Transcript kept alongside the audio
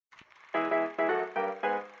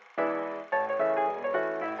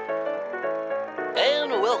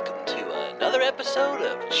welcome to another episode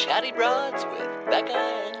of Chatty Broads with Becca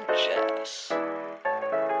and Jess.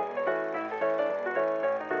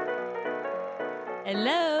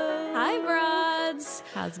 Hello. Hi, broads.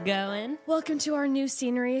 How's it going? Welcome to our new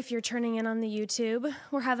scenery. If you're turning in on the YouTube,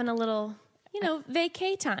 we're having a little,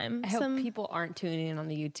 vacay time. I hope people aren't tuning in on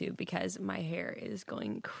the YouTube because my hair is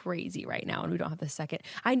going crazy right now and we don't have a second.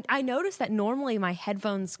 I noticed that normally my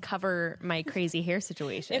headphones cover my crazy hair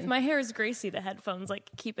situation. If my hair is greasy, the headphones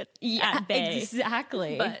keep it at bay.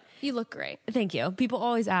 Exactly. But you look great. Thank you. People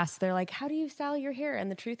always ask, they're like, how do you style your hair?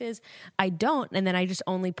 And the truth is I don't. And then I just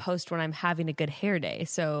only post when I'm having a good hair day.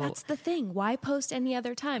 So That's the thing. Why post any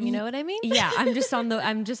other time? You know what I mean? Yeah, I'm just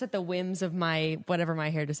at the whims of whatever my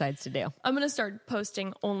hair decides to do. I'm going to start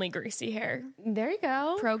posting only greasy hair. There you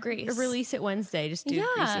go. Pro grease. Release it Wednesday. Just do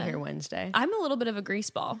greasy hair Wednesday. I'm a little bit of a grease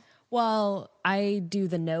ball. Well, I do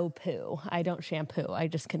the no poo. I don't shampoo. I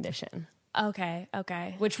just condition. Okay.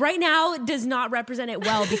 Which right now does not represent it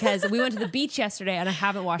well because we went to the beach yesterday and I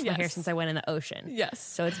haven't washed my hair since I went in the ocean. Yes.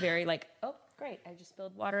 So it's very oh, great. I just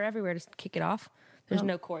spilled water everywhere. Just kick it off. There's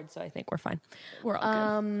no cord, so I think we're fine. We're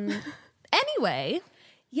all good. Anyway.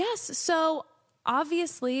 Yes. So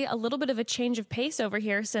obviously a little bit of a change of pace over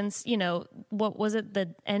here since, what was it? The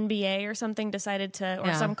NBA or something decided to,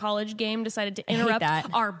 or some college game decided to interrupt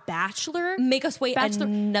our Bachelor. Make us wait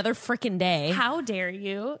another freaking day. How dare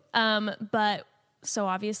you? But so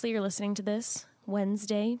obviously you're listening to this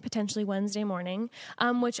Wednesday, potentially Wednesday morning,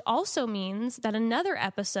 which also means that another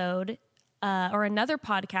episode, or another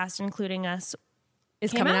podcast, including us,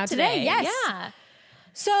 is coming out today. Yes. Yeah.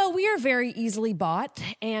 So we are very easily bought,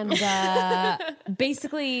 and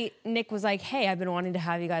basically Nick was like, hey, I've been wanting to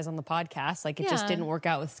have you guys on the podcast. It just didn't work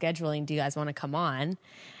out with scheduling. Do you guys want to come on?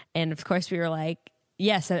 And of course we were like,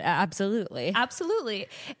 yes, absolutely. Absolutely.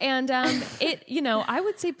 And I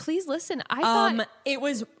would say please listen. I thought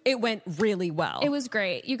it went really well. It was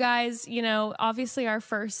great. You guys, obviously our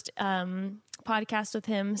first podcast with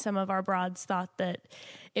him, some of our broads thought that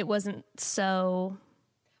it wasn't so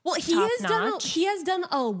well, he has done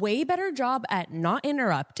a way better job at not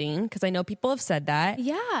interrupting because I know people have said that.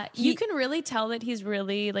 Yeah, you can really tell that he's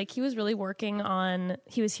really he was really working on.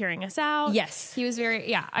 He was hearing us out. Yes, he was very.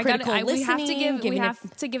 Yeah, we have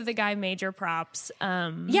to give the guy major props. Yeah,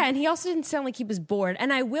 and he also didn't sound like he was bored.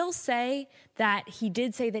 And I will say that he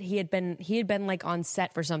did say that he had been on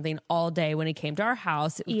set for something all day when he came to our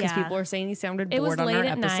house because people were saying he sounded bored on our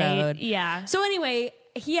episode. Night. Yeah. So anyway.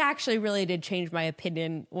 He actually really did change my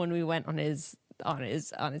opinion when we went on his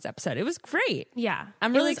episode. It was great. Yeah,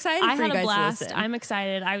 I'm really excited for you guys to listen. I'm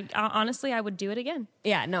excited. I honestly would do it again.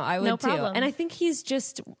 Yeah, no, I would no too. problem. And I think he's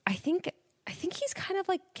just. I think he's kind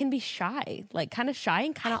of can be shy, kind of shy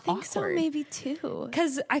and kind of awkward. I think so, maybe too.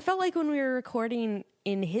 Because I felt like when we were recording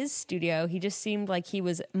in his studio, he just seemed like he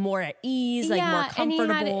was more at ease, more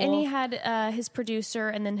comfortable. And he had his producer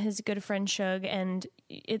and then his good friend Shug, and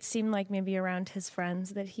it seemed like maybe around his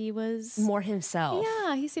friends that he was more himself.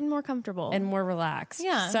 Yeah, he seemed more comfortable and more relaxed.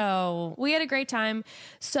 Yeah. So we had a great time.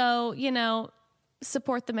 So,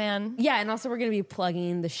 support the man. Yeah, and also we're going to be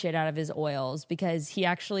plugging the shit out of his oils because he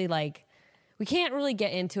actually we can't really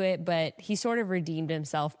get into it, but he sort of redeemed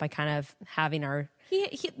himself by kind of having our...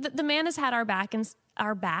 The man has had our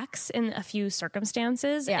backs in a few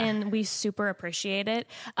circumstances, and we super appreciate it.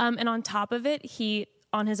 And on top of it, he,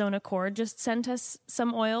 on his own accord, just sent us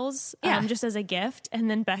some oils just as a gift. And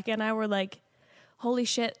then Becca and I were like, holy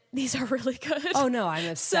shit, these are really good. Oh no, I'm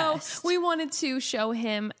obsessed. So we wanted to show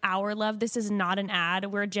him our love. This is not an ad.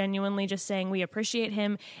 We're genuinely just saying we appreciate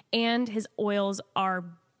him, and his oils are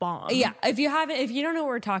bomb. Yeah, if you don't know what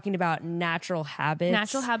we're talking about, Natural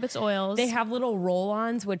Habits oils. They have little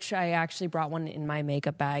roll-ons, which I actually brought one in my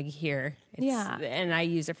makeup bag here. And I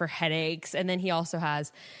use it for headaches. And then he also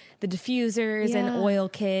has the diffusers and oil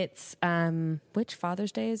kits, which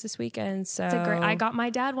Father's Day is this weekend. So I got my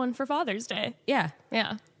dad one for Father's Day. Yeah.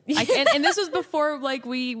 Yeah. And this was before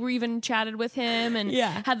we even chatted with him and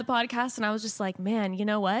had the podcast. And I was just like, man, you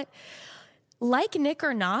know what? Like Nick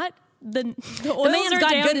or not, the oils man's are got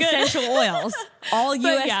damn good essential oils, all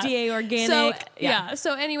USDA organic.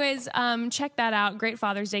 So anyways, check that out. Great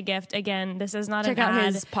Father's Day gift. Again, this is not check an ad. Check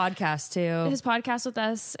out his podcast too. His podcast with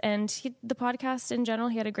us, and the podcast in general.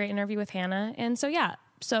 He had a great interview with Hannah, and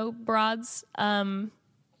so broads.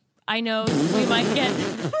 I know we might get.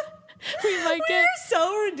 We're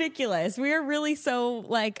so ridiculous. We are really so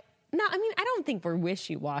I don't think we're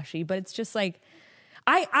wishy-washy, but it's just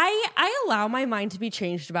I allow my mind to be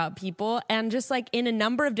changed about people, and just in a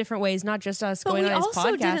number of different ways, not just us going on his podcast. But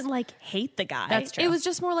we also didn't hate the guy. That's true. It was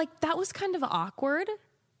just more that was kind of awkward.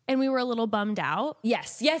 and we were a little bummed out.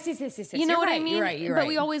 Yes. You know what I mean? You're right. But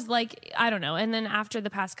we always I don't know. And then after the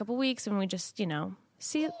past couple weeks, and we just,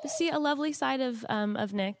 see a lovely side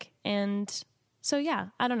of Nick. And so, yeah,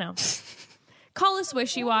 I don't know. Call us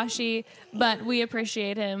wishy-washy, but we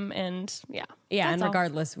appreciate him. And yeah. Yeah. And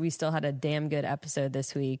regardless, we still had a damn good episode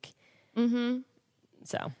this week. Mm-hmm.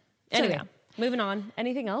 So anyway, moving on.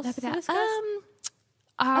 Anything else to discuss? The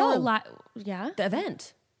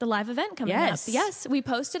event. The live event coming up. Yes, we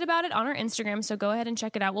posted about it on our Instagram, so go ahead and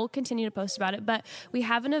check it out. We'll continue to post about it, but we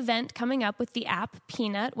have an event coming up with the app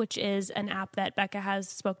Peanut, which is an app that Becca has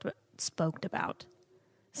spoken about.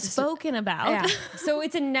 Yeah. So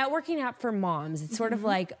it's a networking app for moms. It's sort of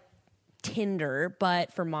like Tinder,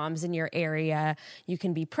 but for moms in your area. You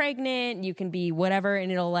can be pregnant, you can be whatever,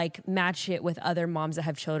 and it'll like match it with other moms that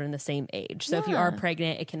have children the same age. So if you are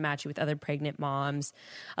pregnant, it can match you with other pregnant moms,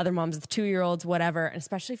 other moms with 2-year-olds, whatever. And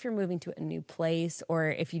especially if you're moving to a new place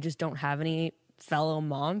or if you just don't have any fellow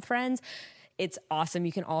mom friends, it's awesome.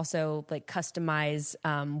 You can also like customize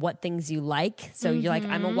what things you like. So you're like,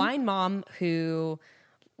 I'm a wine mom who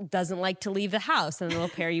doesn't like to leave the house, and it'll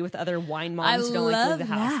pair you with other wine moms who don't like to leave the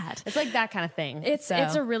house. That. It's like that kind of thing. It's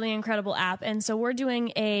a really incredible app, and so we're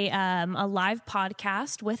doing a live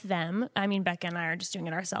podcast with them. I mean, Becca and I are just doing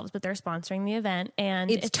it ourselves, but they're sponsoring the event, and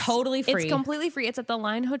it's totally free. It's completely free. It's at the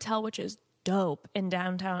Line Hotel, which is dope in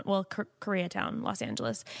downtown, Koreatown, Los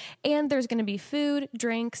Angeles. And there's going to be food,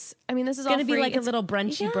 drinks. I mean, this is all free. It's going to be like a little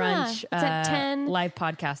brunchy brunch. It's at 10 live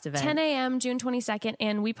podcast event. 10 a.m. June 22nd.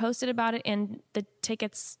 And we posted about it, and the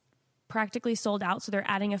tickets practically sold out, so they're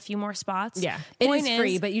adding a few more spots. Yeah, it is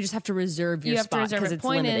free, but you just have to reserve your spot because it's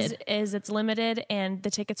limited. Point is it's limited, and the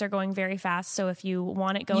tickets are going very fast. So if you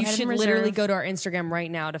want it, go ahead and reserve. You should literally go to our Instagram right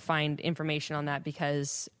now to find information on that,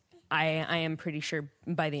 because I am pretty sure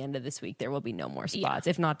by the end of this week there will be no more spots,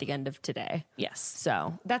 if not the end of today. Yes.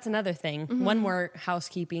 So that's another thing. One more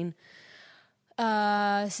housekeeping.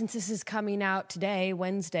 Since this is coming out today,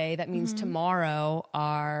 Wednesday, that means tomorrow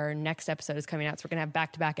our next episode is coming out. So we're going to have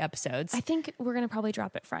back-to-back episodes. I think we're going to probably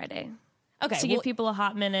drop it Friday. Okay. To give people a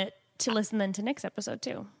hot minute to listen then to next episode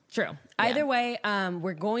too. True. Yeah. Either way,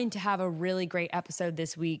 we're going to have a really great episode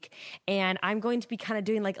this week, and I'm going to be kind of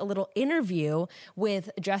doing like a little interview with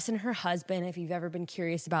Jess and her husband. If you've ever been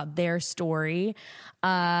curious about their story,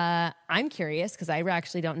 I'm curious because I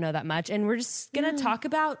actually don't know that much, and we're just going to talk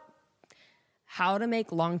about how to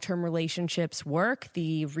make long-term relationships work,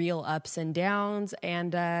 the real ups and downs,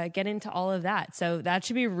 and get into all of that. So that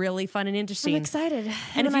should be really fun and interesting. I'm excited.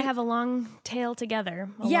 And if I have a long tail together.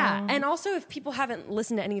 And also if people haven't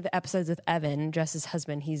listened to any of the episodes with Evan, Jess's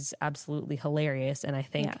husband, he's absolutely hilarious. And I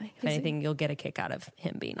think, if anything, you'll get a kick out of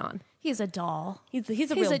him being on. He's a doll. He's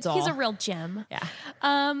a real doll. He's a real gem. Yeah.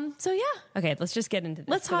 So yeah. Okay, let's just get into this.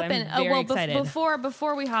 Let's hop in. Excited.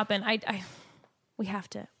 Before we hop in, we have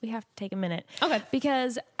to take a minute. Okay.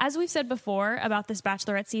 Because as we've said before about this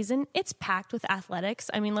Bachelorette season, it's packed with athletics.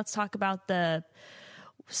 I mean, let's talk about the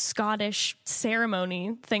Scottish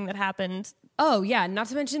ceremony thing that happened. Oh, yeah. Not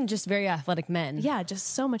to mention just very athletic men. Yeah,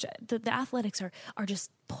 just so much. The athletics are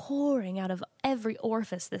just pouring out of every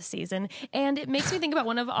orifice this season. And it makes me think about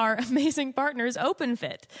one of our amazing partners,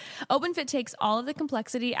 OpenFit. OpenFit takes all of the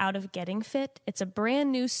complexity out of getting fit. It's a brand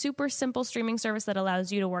new, super simple streaming service that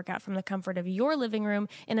allows you to work out from the comfort of your living room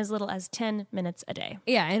in as little as 10 minutes a day.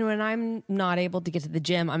 Yeah, and when I'm not able to get to the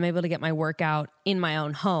gym, I'm able to get my workout in my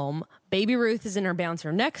own home. Baby Ruth is in her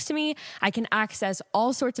bouncer next to me. I can access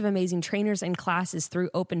all sorts of amazing trainers and classes through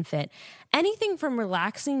OpenFit. Anything from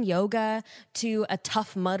relaxing yoga to a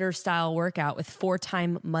tough mudder style workout with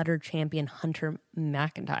 4-time mudder champion Hunter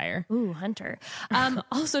McIntyre. Ooh, Hunter.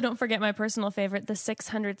 Also, don't forget my personal favorite, the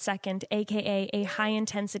 600-second, aka a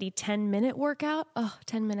high-intensity 10-minute workout. Oh,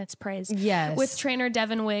 10 minutes, praise. Yes. With trainer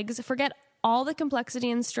Devin Wiggs. Forget all the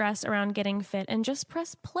complexity and stress around getting fit and just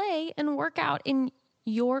press play and work out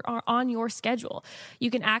on your schedule. You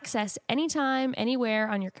can access anytime, anywhere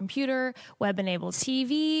on your computer, web-enabled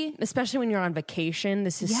TV. Especially when you're on vacation.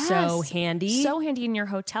 This is so handy. So handy in your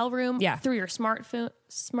hotel room. Yeah. Through your smartphone,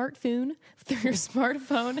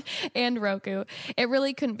 and Roku. It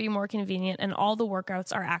really couldn't be more convenient, and all the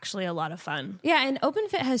workouts are actually a lot of fun. Yeah, and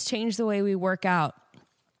OpenFit has changed the way we work out.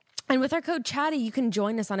 And with our code Chatty, you can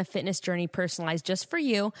join us on a fitness journey personalized just for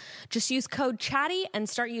you. Just use code Chatty and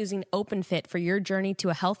start using OpenFit for your journey to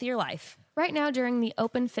a healthier life. Right now, during the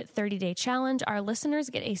OpenFit 30-Day Challenge, our listeners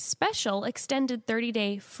get a special extended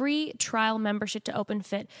 30-day free trial membership to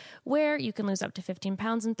OpenFit, where you can lose up to 15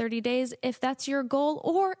 pounds in 30 days if that's your goal,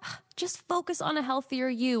 or just focus on a healthier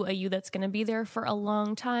you, a you that's going to be there for a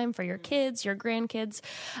long time for your kids, your grandkids.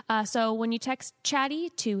 So when you text Chatty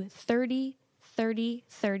to 3030,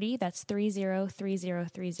 3030. That's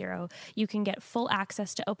 303030. You can get full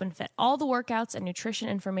access to OpenFit, all the workouts and nutrition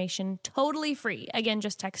information totally free. Again,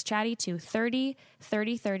 just text Chatty to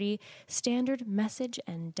 303030. Standard message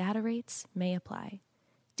and data rates may apply.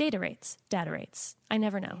 Data rates. I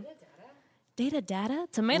never know. Data?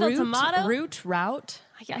 Tomato? Route?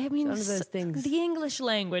 I mean, one of those things. The English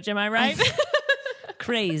language, am I right?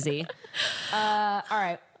 Crazy. All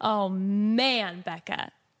right. Oh, man,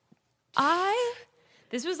 Becca.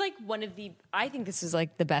 This was like I think this was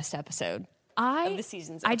like the best episode of the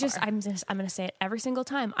season so far. I'm going to say it every single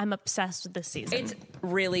time. I'm obsessed with this season. It's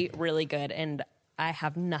really, really good. And I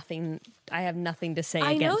have nothing to say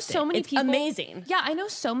I against know so it. many it's people. Amazing. Yeah, I know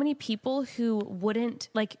so many people who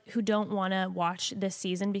who don't want to watch this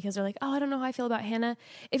season because they're like, oh, I don't know how I feel about Hannah.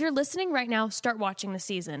 If you're listening right now, start watching the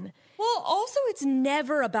season. Well, also, it's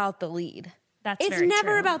never about the lead. It's very never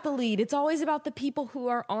true. about the lead. It's always about the people who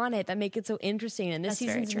are on it that make it so interesting. And this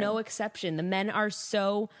season's no exception. The men are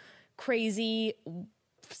so crazy,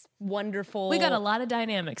 wonderful. We got a lot of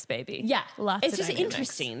dynamics, baby. Yeah. Lots it's of just dynamics.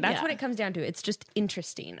 interesting. That's Yeah. what it comes down to. It's just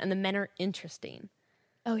interesting. And the men are interesting.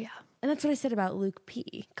 Oh, yeah. And that's what I said about Luke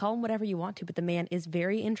P. Call him whatever you want to, but the man is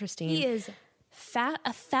very interesting. He is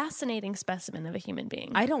a fascinating specimen of a human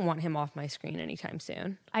being. I don't want him off my screen anytime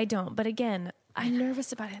soon. I don't, but again, I'm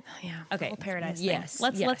nervous about it. Yeah. Okay. The whole paradise Yes.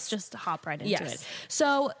 thing. Yes. Let's just hop right into Yes. it.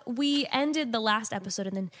 So we ended the last episode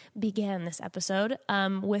and then began this episode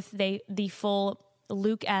with the full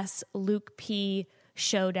Luke S, Luke P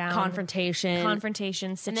showdown. Confrontation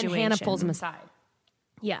situation. And then Hannah pulls him aside.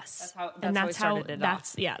 Yes. That's how we started it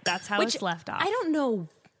off. That's how it's left off. I don't know.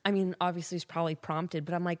 I mean, obviously it's probably prompted,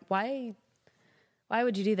 but I'm like, why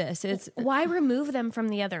would you do this? Why remove them from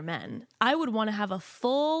the other men? I would want to have a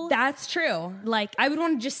full... That's true. Like, I would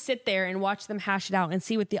want to just sit there and watch them hash it out and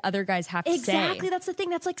see what the other guys have to say. Exactly. That's the thing.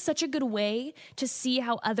 That's like such a good way to see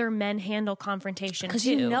how other men handle confrontation Because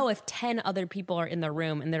too. you know if 10 other people are in the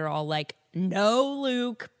room and they're all like, no,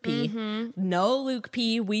 Luke P. Mm-hmm. No, Luke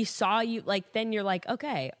P. We saw you. Like, then you're like,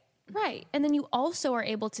 okay. Right. And then you also are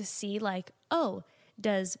able to see like, oh,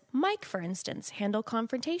 does Mike, for instance, handle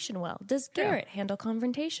confrontation well? Does Garrett handle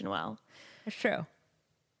confrontation well? That's true.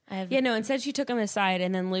 Instead she took him aside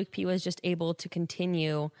and then Luke P was just able to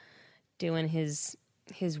continue doing his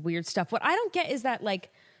weird stuff. What I don't get is that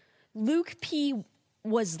like Luke P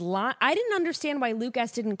was lying. I didn't understand why Luke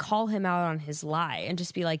S didn't call him out on his lie and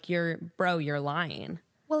just be like, you're lying.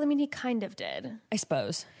 Well, I mean, he kind of did. I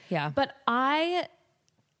suppose. Yeah. But I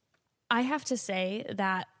have to say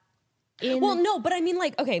that well, no, but I mean,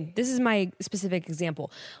 like, okay, this is my specific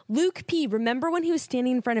example. Luke P, remember when he was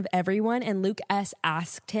standing in front of everyone and Luke S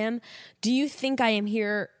asked him, do you think I am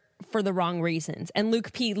here for the wrong reasons? And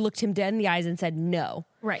Luke P looked him dead in the eyes and said, no.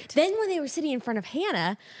 Right. Then when they were sitting in front of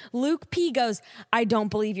Hannah, Luke P goes, I don't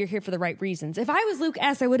believe you're here for the right reasons. If I was Luke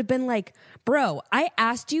S, I would have been like, bro, I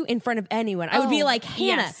asked you in front of anyone. I would be like,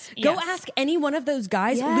 Hannah, go ask any one of those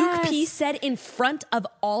guys. Yes. Luke P said in front of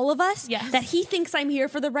all of us that he thinks I'm here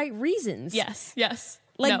for the right reasons. Yes.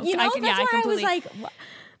 Like, No, you know, that's why I was like...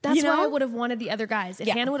 That's why I would have wanted the other guys. If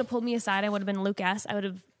Hannah would have pulled me aside, I would have been Luke S. I would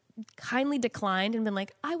have kindly declined and been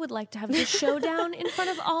like, I would like to have this showdown in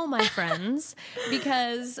front of all my friends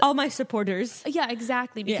because... all my supporters. Yeah,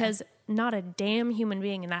 exactly. Because not a damn human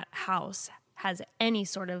being in that house has any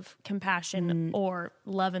sort of compassion or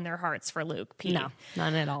love in their hearts for Luke P. No,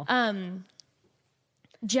 none at all.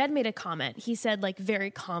 Jed made a comment. He said, like,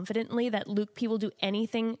 very confidently that Luke P will do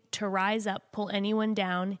anything to rise up, pull anyone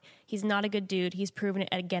down. He's not a good dude. He's proven it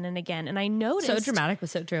again and again. And I noticed... so dramatic,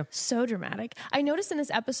 but so true. So dramatic. I noticed in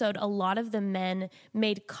this episode, a lot of the men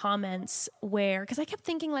made comments where... because I kept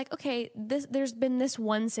thinking, like, okay, there's been this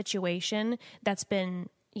one situation that's been,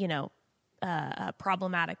 you know...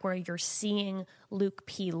 problematic where you're seeing Luke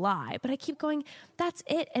P lie, but I keep going, that's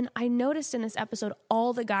it. And I noticed in this episode,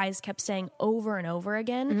 all the guys kept saying over and over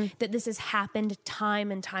again that this has happened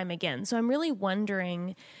time and time again. So I'm really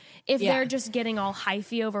wondering if they're just getting all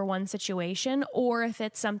hyphy over one situation or if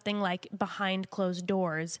it's something like behind closed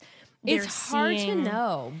doors. It's hard to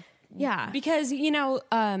know. Yeah. Because, you know,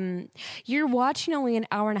 you're watching only an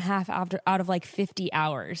hour and a half out of like 50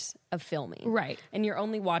 hours of filming. Right. And you're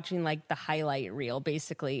only watching like the highlight reel,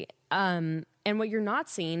 basically. And what you're not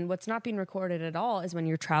seeing, what's not being recorded at all is when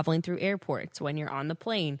you're traveling through airports, when you're on the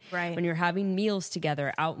plane, right, when you're having meals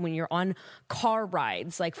together, out when you're on car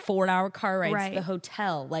rides, like 4-hour car rides to the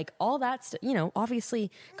hotel, like all that stuff. You know,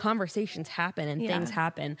 obviously conversations happen and things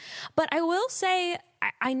happen. But I will say,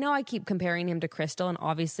 I know I keep comparing him to Crystal, and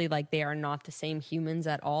obviously, like, they are not the same humans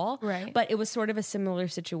at all. Right. But it was sort of a similar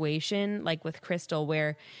situation, like with Crystal,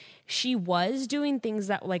 where she was doing things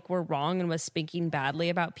that like were wrong and was speaking badly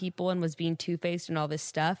about people and was being two-faced and all this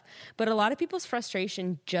stuff. But a lot of people's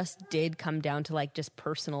frustration just did come down to like just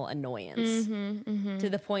personal annoyance to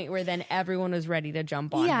the point where then everyone was ready to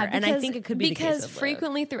jump on her. And I think it could be the case because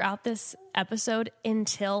frequently throughout this episode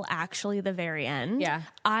until actually the very end,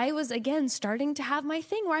 I was again starting to have my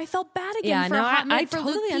thing where I felt bad again for I for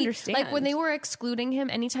totally Luke P. understand. Like when they were excluding him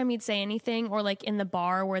anytime he'd say anything, or like in the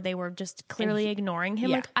bar where they were just clearly ignoring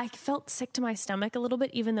him. Like I felt sick to my stomach a little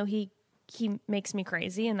bit, even though he makes me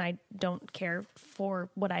crazy and I don't care for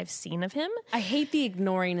what I've seen of him. I hate the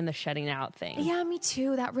ignoring and the shutting out thing. Yeah, me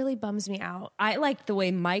too. That really bums me out. I like the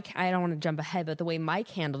way Mike, I don't want to jump ahead, but the way Mike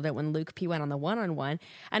handled it when Luke P went on the one-on-one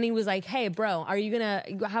and he was like, hey bro, are you gonna,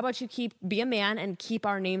 how about you be a man and keep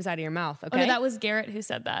our names out of your mouth, okay? Oh no, that was Garrett who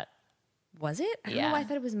said that. Was it? I don't know why I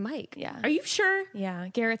thought it was Mike. Yeah. Are you sure? Yeah.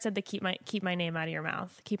 Garrett said to keep my name out of your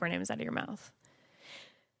mouth. Keep our names out of your mouth.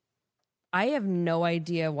 I have no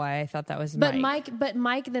idea why I thought that was Mike. But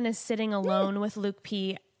Mike then is sitting alone with Luke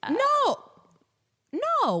P.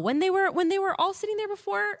 No. When they were all sitting there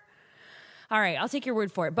before. All right, I'll take your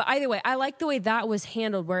word for it. But either way, I like the way that was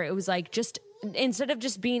handled, where it was like just instead of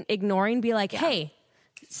just being ignoring, be like, hey,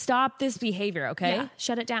 stop this behavior, okay? Yeah,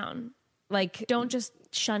 shut it down. Like, don't just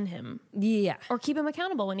shun him. Yeah. Or keep him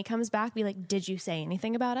accountable when he comes back. Be like, did you say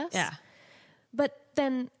anything about us? Yeah. But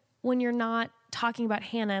then when you're not talking about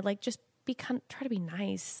Hannah, like just try to be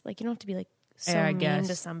nice. Like you don't have to be like so mean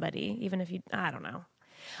to somebody, even if I don't know.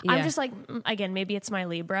 Yeah. I'm just like, again, maybe it's my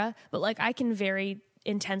Libra, but like I can very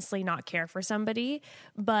intensely not care for somebody.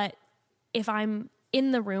 But if I'm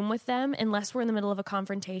in the room with them, unless we're in the middle of a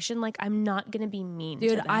confrontation, like I'm not going to be mean to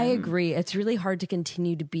them. Dude, I agree. It's really hard to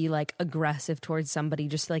continue to be like aggressive towards somebody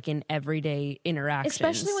just like in everyday interactions.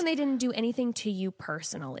 Especially when they didn't do anything to you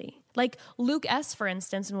personally. Like Luke S, for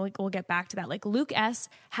instance, and we'll get back to that. Like Luke S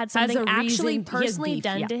had something actually personally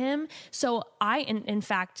done to him. So in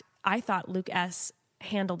fact, I thought Luke S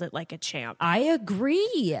handled it like a champ. I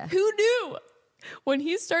agree. Who knew? When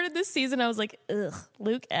he started this season, I was like, ugh,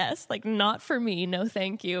 Luke S, like not for me, no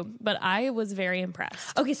thank you. But I was very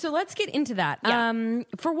impressed. Okay, so let's get into that. Yeah.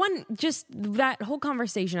 For one, just that whole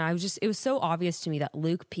conversation, it was so obvious to me that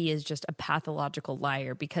Luke P is just a pathological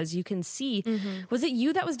liar, because you can see, was it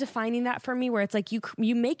you that was defining that for me, where it's like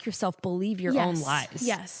you make yourself believe your own lies?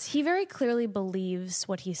 Yes, he very clearly believes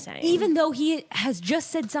what he's saying. Even though he has just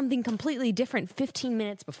said something completely different 15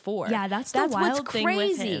 minutes before. Yeah, that's the wild what's thing crazy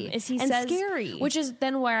with him, is he and says, scary. Which is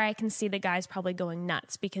then where I can see the guy's probably going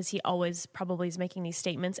nuts, because he always probably is making these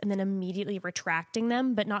statements and then immediately retracting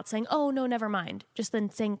them, but not saying, oh, no, never mind. Just then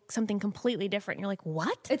saying something completely different. And you're like,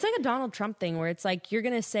 what? It's like a Donald Trump thing where it's like, you're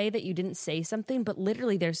going to say that you didn't say something, but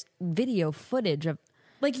literally there's video footage of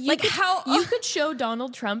you could show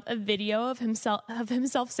Donald Trump a video of himself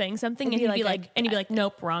saying something, and he'd be like,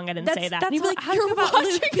 nope, wrong, I didn't say that. And he'd be like, you're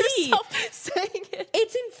watching yourself saying it.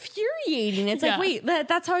 It's infuriating. It's like, wait,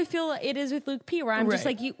 that's how I feel it is with Luke P, where I'm just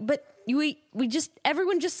like,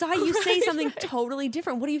 everyone just saw you say something totally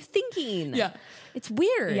different. What are you thinking? Yeah. It's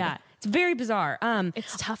weird. Yeah. It's very bizarre.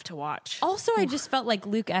 It's tough to watch. Also, I just felt like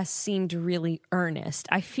Luke S seemed really earnest.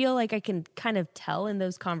 I feel like I can kind of tell in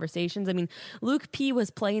those conversations. I mean, Luke P was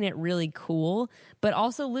playing it really cool, but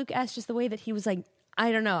also Luke S, just the way that he was like,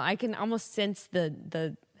 I don't know. I can almost sense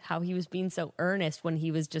the how he was being so earnest when he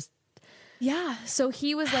was just. Yeah. So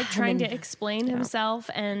he was like trying to explain himself,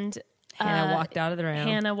 and Hannah walked out of the room.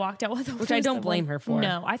 Hannah walked out, which I don't blame her for.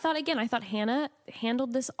 No, I thought Hannah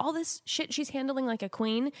handled all this shit she's handling like a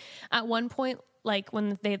queen. At one point, like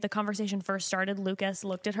when the conversation first started, Lucas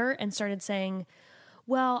looked at her and started saying,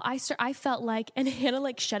 well, I felt like, and Hannah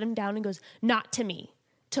like shut him down and goes, not to me,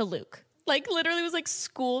 to Luke. Like literally was like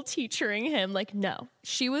school teachering him. Like, no,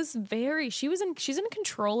 she's in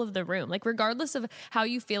control of the room. Like regardless of how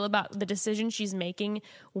you feel about the decision she's making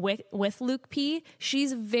with Luke P,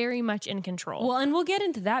 she's very much in control. Well, and we'll get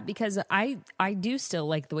into that, because I do still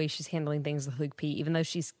like the way she's handling things with Luke P, even though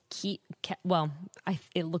she's it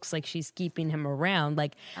looks like she's keeping him around.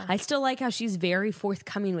 Like I still like how she's very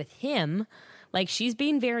forthcoming with him. Like she's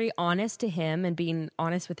being very honest to him and being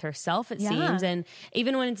honest with herself, it seems. And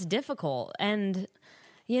even when it's difficult. And,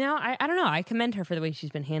 I don't know. I commend her for the way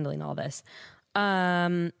she's been handling all this.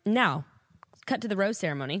 Now, cut to the rose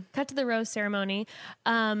ceremony.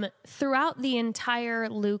 Throughout the entire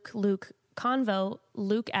Luke convo,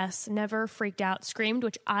 Luke S never freaked out, screamed,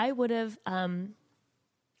 which I would have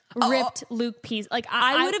ripped Luke P's. Like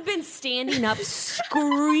I would have been standing up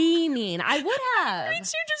screaming. I would have.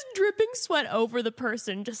 It's you just dripping sweat over the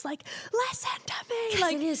person, just like, listen to me.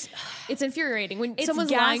 Like, it's infuriating when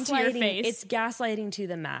someone's lying to your face. It's gaslighting to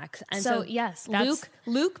the max. And so yes,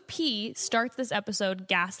 Luke P starts this episode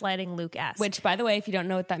gaslighting Luke S. Which, by the way, if you don't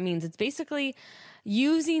know what that means, it's basically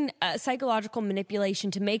using psychological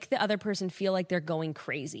manipulation to make the other person feel like they're going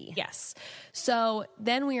crazy. Yes. So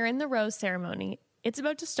then we are in the rose ceremony. It's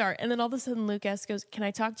about to start, and then all of a sudden Luke S goes, "Can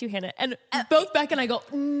I talk to you, Hannah?" And both Beck and I go,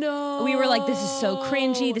 "No." We were like, "This is so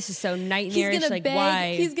cringy. This is so nightmarish.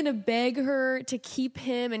 Why?" He's gonna beg her to keep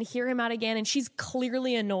him and hear him out again, and she's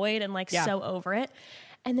clearly annoyed and so over it.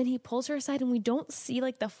 And then he pulls her aside, and we don't see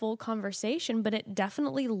like the full conversation, but it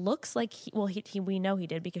definitely looks like we know he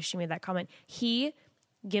did because she made that comment. He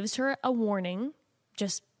gives her a warning,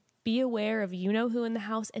 just be aware of you know who in the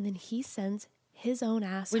house, and then he sends his own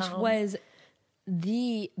ass home. Which was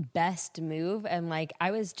the best move, and like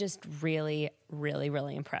I was just really, really,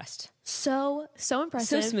 really impressed. So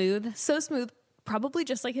impressive. So smooth. Probably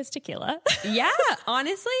just like his tequila. Yeah,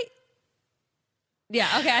 honestly. Yeah,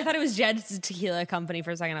 okay. I thought it was Jed's tequila company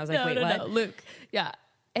for a second. I was like, wait, what? No, Luke. Yeah.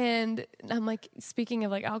 And I'm like, speaking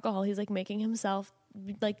of like alcohol, he's like making himself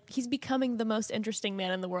like he's becoming the most interesting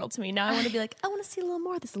man in the world to me. Now I want to be like, I want to see a little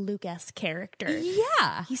more of this Luke-esque character.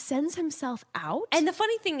 Yeah. He sends himself out. And the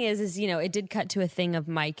funny thing is, you know, it did cut to a thing of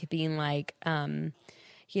Mike being like,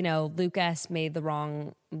 you know, Luke S make the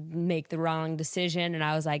wrong decision. And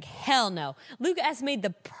I was like, hell no. Luke S made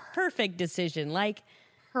the perfect decision. Like,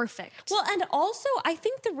 perfect. Well, and also, I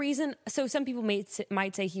think the reason, so some people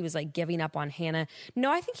might say he was like giving up on Hannah. No,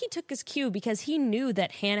 I think he took his cue because he knew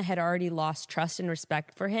that Hannah had already lost trust and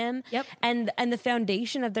respect for him. Yep. And the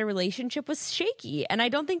foundation of their relationship was shaky. And I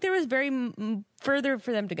don't think there was very further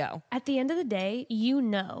for them to go. At the end of the day, you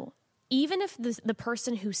know, even if the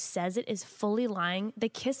person who says it is fully lying, the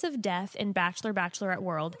kiss of death in Bachelorette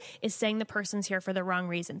world is saying the person's here for the wrong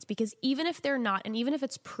reasons. Because even if they're not, and even if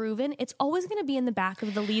it's proven, it's always going to be in the back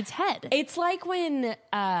of the lead's head. It's like when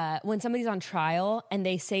somebody's on trial and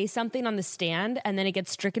they say something on the stand and then it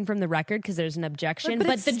gets stricken from the record because there's an objection,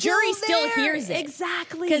 but the jury still hears it.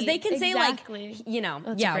 Exactly. Because they can say like, you know,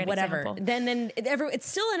 That's yeah, whatever. Example. Then it's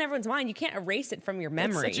still in everyone's mind. You can't erase it from your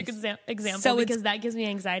memory. That's such a good example because that gives me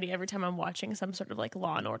anxiety every time I'm watching some sort of like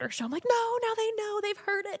Law and Order show. I'm like, no, now they know, they've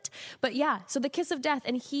heard it. But yeah, so the kiss of death,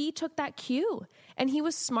 and he took that cue, and he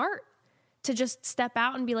was smart to just step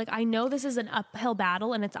out and be like, I know this is an uphill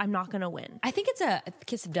battle, and I'm not going to win. I think it's a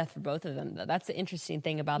kiss of death for both of them, though. That's the interesting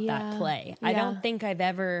thing about that play. Yeah. I don't think I've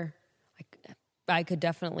ever, I could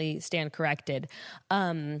definitely stand corrected.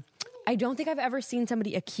 I don't think I've ever seen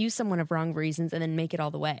somebody accuse someone of wrong reasons and then make it all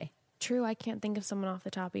the way. True, I can't think of someone off the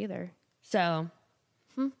top either. So...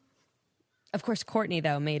 Of course, Courtney,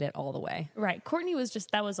 though, made it all the way. Right. Courtney was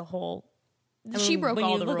that was a whole... She broke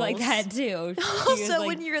all the rules. When you look like that, too. Also,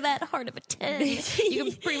 when you're that hard of a 10, you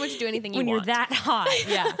can pretty much do anything you want. When you're that hot.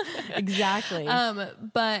 Yeah, exactly.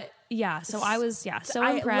 But, yeah, so I was, so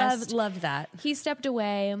impressed. I love that. He stepped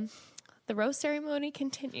away. The rose ceremony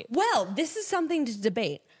continued. Well, this is something to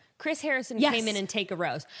debate. Chris Harrison came in and took a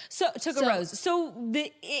rose. So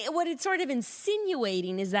what it's sort of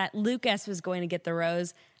insinuating is that Luke S was going to get the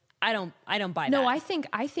rose. I don't buy that. No, I think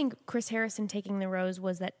Chris Harrison taking the rose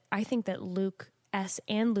was that I think that Luke S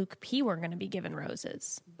and Luke P were going to be given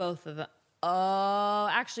roses. Both of them. Oh,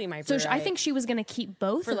 actually, my so I think she was going to keep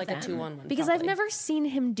both for of like them. a 2-1-1 because probably. I've never seen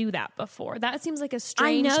him do that before. That seems like a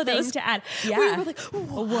strange thing to add. Yeah, we were like,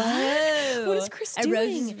 whoa, what is Chris doing? A rose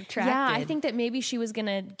is retracted. Yeah, I think that maybe she was going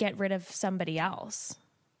to get rid of somebody else.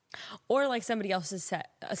 Or like somebody else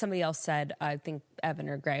said, I think Evan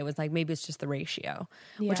or Gray was like, maybe it's just the ratio,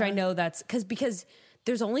 which I know that's because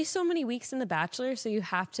there's only so many weeks in The Bachelor, so you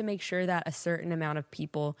have to make sure that a certain amount of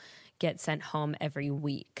people get sent home every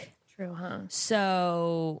week. True, huh?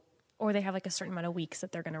 So, or they have like a certain amount of weeks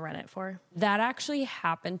that they're going to run it for. That actually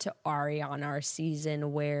happened to Ari on our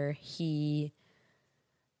season where he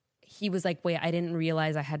was like, wait, I didn't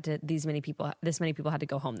realize this many people had to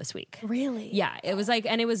go home this week. Really? Yeah. It was like,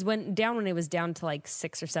 and it was when it was down to like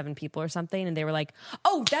 6 or 7 people or something. And they were like,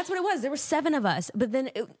 oh, that's what it was. There were 7 of us. But then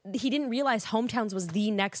he didn't realize hometowns was the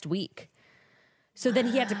next week. So then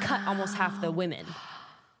he had to cut almost half the women.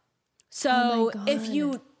 So if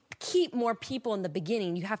you keep more people in the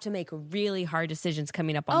beginning, you have to make really hard decisions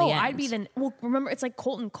coming up on the end. Remember, it's like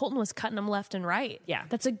Colton. Colton was cutting them left and right. Yeah.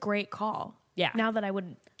 That's a great call. Yeah. Now that I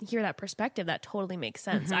would hear that perspective, that totally makes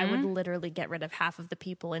sense. I would literally get rid of half of the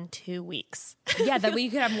people in 2 weeks. Yeah, that way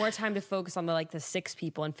you could have more time to focus on the 6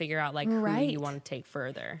 people and figure out who Right. you want to take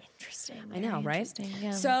further. Interesting. I know, right? Interesting.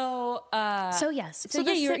 Yeah. So, yes. So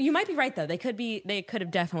yeah, you might be right though. They could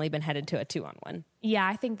have definitely been headed to a 2-on-1. Yeah,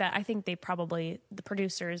 I think the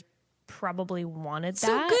producers probably wanted that.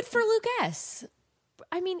 So good for Lucas.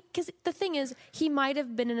 I mean, because the thing is, he might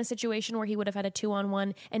have been in a situation where he would have had a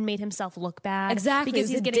 2-on-1 and made himself look bad. Exactly, because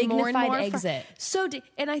it was he's a getting more and dignified more exit.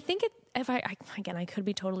 and I think I could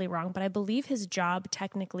be totally wrong, but I believe his job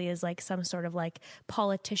technically is some sort of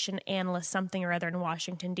politician, analyst, something or other in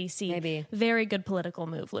Washington D.C. Maybe. Very good political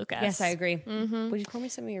move, Lucas. Yes, I agree. Mm-hmm. Would you pour me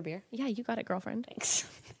some of your beer? Yeah, you got it, girlfriend. Thanks.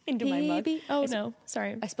 Into my mug. Oh no,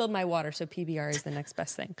 sorry. I spilled my water, so PBR is the next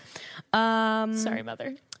best thing. Sorry,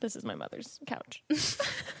 mother. This is my mother's couch.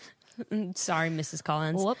 Sorry, Mrs.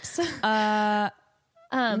 Collins. Whoops.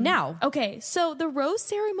 Now, Okay, so the rose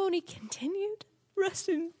ceremony continued. Rest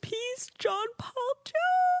in peace, John Paul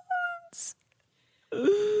Jones.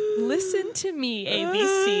 Listen to me,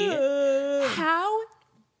 ABC. How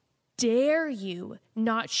dare you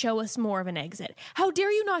not show us more of an exit? How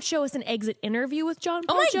dare you not show us an exit interview with John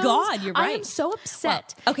Paul Jones? Oh my God, you're right. I am so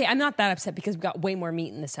upset. Well, okay, I'm not that upset because we've got way more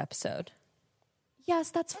meat in this episode.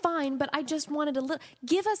 Yes, that's fine, but I just wanted a little.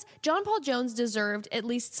 Give us. John Paul Jones deserved at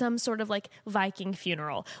least some sort of Viking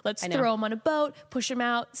funeral. Let's throw him on a boat, push him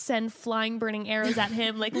out, send flying, burning arrows at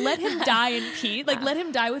him. Let him die in peace. Let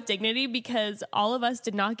him die with dignity, because all of us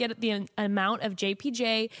did not get the amount of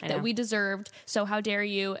JPJ that we deserved. So how dare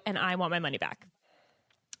you? And I want my money back.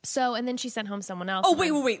 So, and then she sent home someone else. Oh,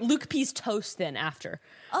 wait. Luke P's toast then after.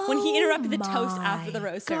 When he interrupted the toast after the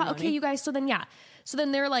rose ceremony. Okay, you guys. So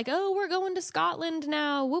then they're like, oh, we're going to Scotland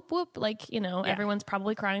now. Whoop, whoop. Everyone's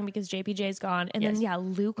probably crying because JPJ's gone. And then,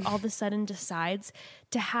 Luke all of a sudden decides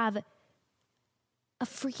to have a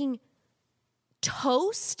freaking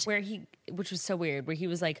toast. Which was so weird, where he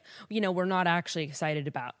was like, we're not actually excited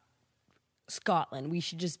about Scotland. We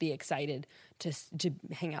should just be excited to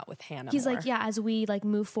hang out with Hannah. He's more. like, as we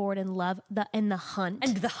move forward in love and the hunt.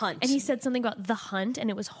 And the hunt. And he said something about the hunt,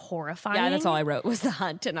 and it was horrifying. Yeah, that's all I wrote was the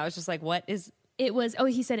hunt. And I was just like, what is... It was,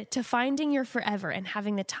 he said it, to finding your forever and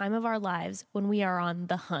having the time of our lives when we are on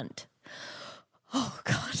the hunt. Oh,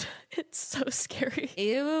 God. It's so scary.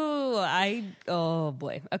 Ew. Oh,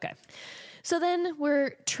 boy. Okay. So then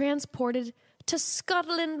we're transported to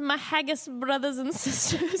Scotland, my haggis brothers and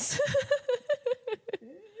sisters.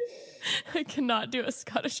 I cannot do a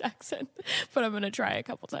Scottish accent, but I'm going to try a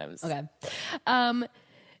couple times. Okay.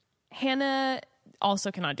 Hannah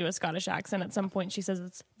also cannot do a Scottish accent. At some point she says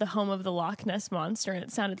it's the home of the Loch Ness Monster, and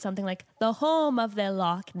it sounded something like the home of the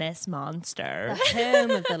Loch Ness Monster. The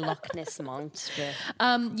home of the Loch Ness Monster.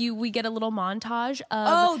 We get a little montage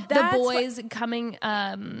of the boys coming,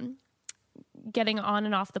 getting on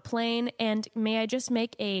and off the plane. And may I just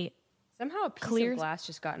make somehow a piece of glass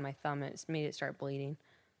just got in my thumb and it's made it start bleeding.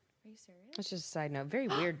 Are you serious? That's just a side note. Very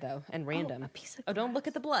weird though, and random. A piece of don't look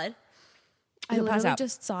at the blood. I You'll pass literally out.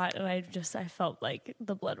 just saw it, and I felt like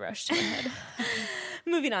the blood rushed to my head.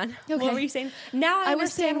 Moving on. Okay. What were you saying? Now I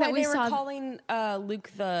was saying understand that why we they were saw calling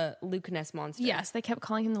Luke the Loch Ness Monster. Yes, they kept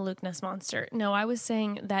calling him the Loch Ness Monster. No, I was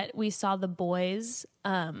saying that we saw the boys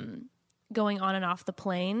going on and off the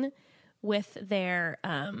plane with their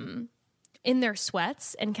in their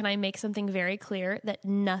sweats. And can I make something very clear that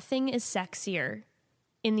nothing is sexier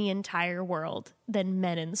in the entire world than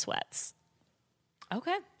men in sweats?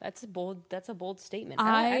 Okay, that's a bold statement.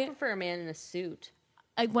 I prefer a man in a suit.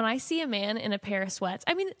 When I see a man in a pair of sweats,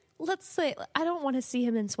 I mean, let's say I don't want to see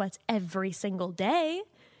him in sweats every single day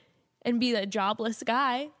and be a jobless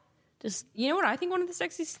guy. Just, you know what I think one of the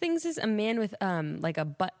sexiest things is? A man with like a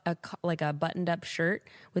buttoned up shirt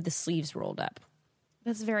with the sleeves rolled up.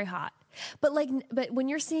 That's very hot. But when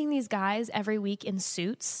you're seeing these guys every week in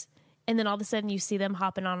suits, and then all of a sudden you see them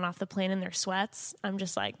hopping on and off the plane in their sweats, I'm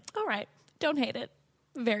just like, all right, don't hate it.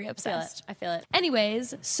 Very obsessed. I feel it.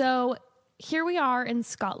 Anyways, so here we are in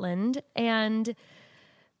Scotland, and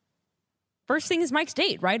first thing is Mike's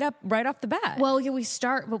date right off the bat. Well, yeah, we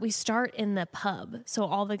start in the pub. So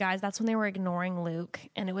all the guys, that's when they were ignoring Luke,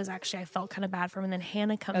 and it was actually, I felt kind of bad for him. And then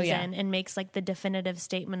Hannah comes in and makes like the definitive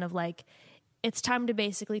statement of like, it's time to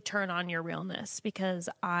basically turn on your realness, because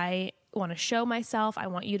I want to show myself. I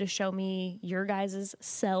want you to show me your guys'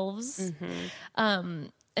 selves. Mm-hmm.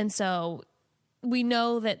 And so we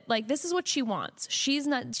know that like this is what she wants. She's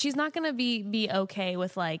not going to be okay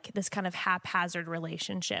with like this kind of haphazard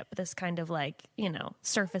relationship, this kind of like,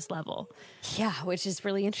 surface level. Yeah, which is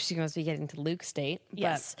really interesting as we get into Luke's date.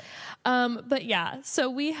 Yes. But yeah, so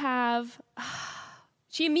we have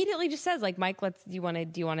She immediately just says, like, Mike, do you want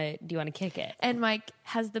to kick it? And Mike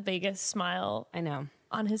has the biggest smile I know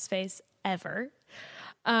on his face ever.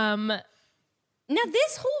 Now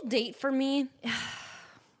this whole date for me,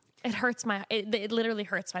 it literally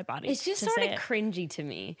hurts my body. It's just sort of cringy to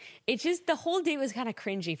me. It's just the whole date was kind of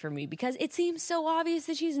cringy for me because it seems so obvious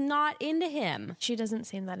that she's not into him. She doesn't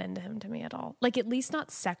seem that into him to me at all. Like, at least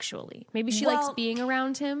not sexually. Maybe she likes being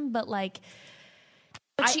around him, but like,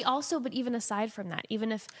 but even aside from that,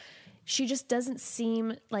 even if she just doesn't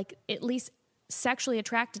seem like at least sexually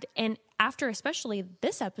attracted. And after especially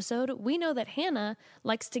this episode, we know that Hannah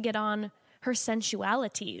likes to get on her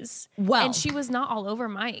sensualities. Well, and she was not all over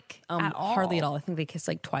Mike at all. Hardly at all. I think they kissed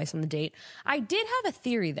like twice on the date. I did have a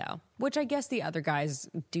theory though, which I guess the other guys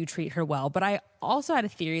do treat her well, but I also had a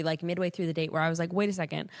theory like midway through the date where I was like, wait a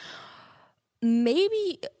second,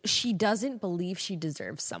 maybe she doesn't believe she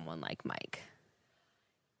deserves someone like Mike.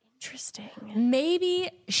 Interesting. Maybe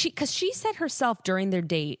because she said herself during their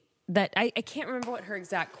date that I can't remember what her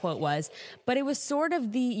exact quote was, but it was sort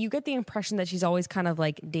of you get the impression that she's always kind of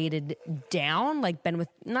like dated down, like been with,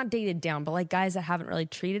 not dated down, but like guys that haven't really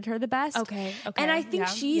treated her the best. Okay. And I think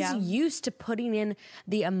she's used to putting in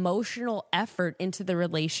the emotional effort into the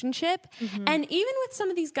relationship. Mm-hmm. And even with some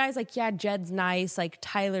of these guys, like, yeah, Jed's nice, like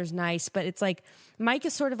Tyler's nice, but it's like Mike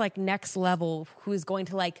is sort of like next level who is going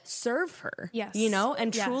to like serve her, yes, you know,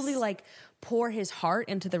 and truly like pour his heart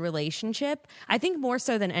into the relationship. I think more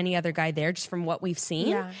so than any other guy there, just from what we've seen.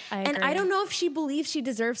 Yeah, I agree. And I don't know if she believes she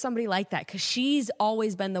deserves somebody like that because she's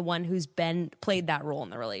always been the one who's played that role in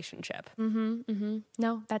the relationship. Mm-hmm, mm-hmm.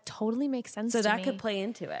 No, that totally makes sense. So to that me. could play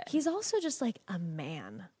into it. He's also just like a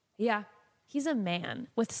man. Yeah. He's a man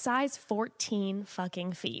with size 14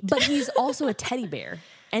 fucking feet. But he's also a teddy bear.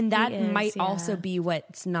 And that might yeah. also be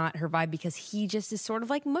what's not her vibe because he just is sort of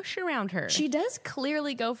like mush around her. She does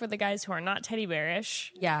clearly go for the guys who are not teddy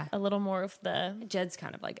bearish. Yeah. A little more of the... Jed's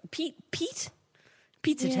kind of like... Pete's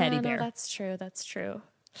a teddy bear. No, that's true.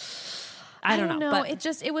 I don't know.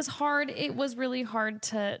 But It was hard. It was really hard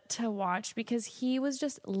to watch because he was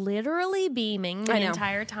just literally beaming the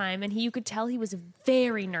entire time. And you could tell he was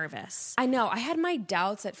very nervous. I know. I had my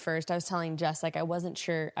doubts at first. I was telling Jess, like, I wasn't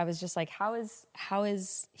sure. I was just like, how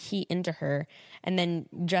is he into her? And then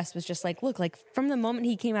Jess was just like, look, like from the moment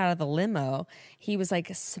he came out of the limo, he was like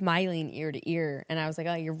smiling ear to ear. And I was like,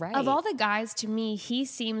 oh, you're right. Of all the guys, to me, he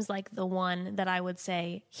seems like the one that I would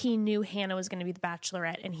say he knew Hannah was going to be the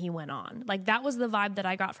Bachelorette and he went on. Like that was the vibe that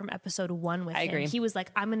I got from episode 1 with him. Agree. He was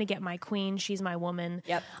like, I'm going to get my queen. She's my woman.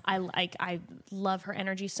 Yep. I love her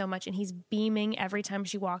energy so much. And he's beaming every time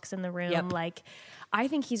she walks in the room. Yep. Like, I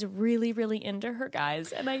think he's really, really into her,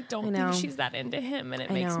 guys. And I don't think she's that into him. And it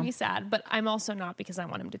makes me sad. But I'm also not because I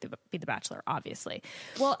want him to be the Bachelor, obviously.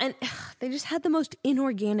 Well, and they just had the most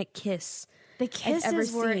inorganic kiss. The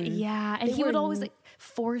kisses were, yeah. And he would always like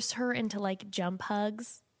force her into like jump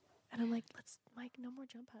hugs. And I'm like, Mike, no more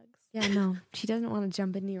jump hugs. Yeah, no, she doesn't want to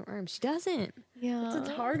jump into your arms. She doesn't. Yeah. That's what's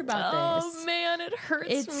hard about this. Oh, man, it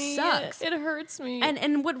hurts me. It sucks. It hurts me.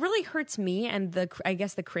 And what really hurts me, and I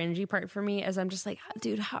guess the cringy part for me, is I'm just like,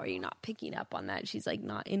 dude, how are you not picking up on that? She's like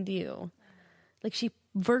not into you. Like she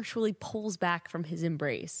virtually pulls back from his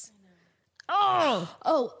embrace.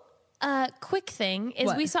 Quick thing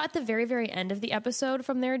is we saw at the very, very end of the episode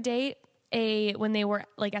from their date, when they were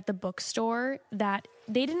like at the bookstore, that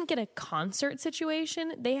they didn't get a concert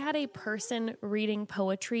situation. They had a person reading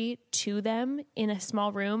poetry to them in a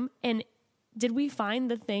small room. And did we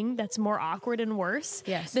find the thing that's more awkward and worse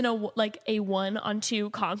than a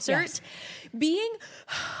 1-on-2 concert? Yes.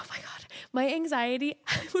 Oh my God, my anxiety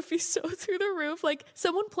would be so through the roof. Like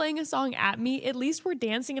someone playing a song at me, at least we're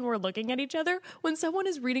dancing and we're looking at each other. When someone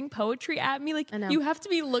is reading poetry at me, like you have to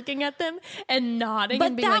be looking at them and nodding. But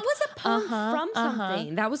and being that like, was a poem from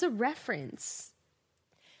something. That was a reference.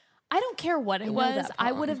 I don't care what it was.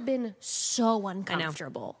 I would have been so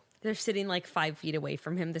uncomfortable. They're sitting like 5 feet away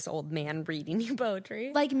from him, this old man reading you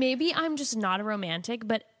poetry. Like maybe I'm just not a romantic,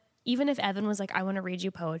 but even if Evan was like, I want to read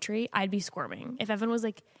you poetry, I'd be squirming. If Evan was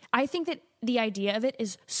like, I think that the idea of it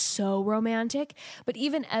is so romantic, but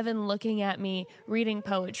even Evan looking at me reading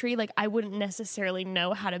poetry, like I wouldn't necessarily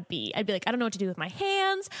know how to be. I'd be like, I don't know what to do with my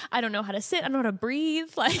hands. I don't know how to sit. I don't know how to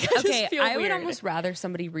breathe. Like, I would almost rather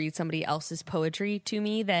somebody read somebody else's poetry to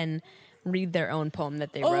me than read their own poem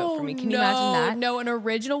that they wrote for me. Can you imagine that? No, an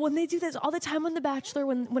original. When they do this all the time on The Bachelor,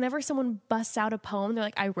 whenever someone busts out a poem, they're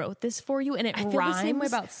like, I wrote this for you, and it rhymes. I feel the same way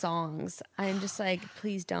about songs. I'm just like,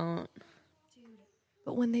 please don't. Dude.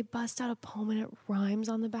 But when they bust out a poem and it rhymes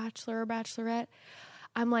on The Bachelor or Bachelorette,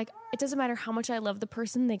 I'm like, it doesn't matter how much I love the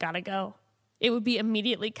person, they gotta go. It would be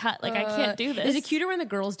immediately cut. Like, I can't do this. Is it cuter when the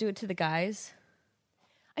girls do it to the guys?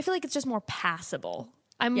 I feel like it's just more passable.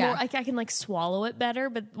 I'm more, I can like swallow it better,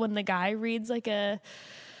 but when the guy reads like a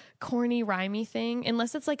corny, rhymey thing,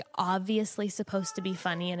 unless it's like obviously supposed to be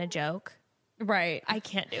funny and a joke, right, I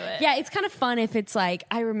can't do it. Yeah, it's kind of fun if it's like,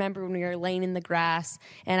 I remember when we were laying in the grass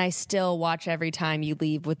and I still watch every time you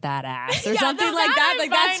leave with that ass or something like that.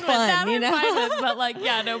 Like that's fun, that you know? But like,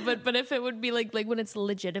 but if it would be like when it's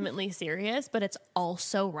legitimately serious, but it's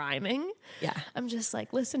also rhyming. Yeah. I'm just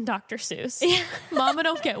like, listen, Dr. Seuss, Mama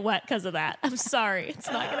don't get wet because of that. I'm sorry.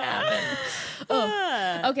 It's not going to happen.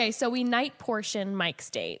 Oh. Okay. So we night portion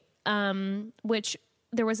Mike's date, which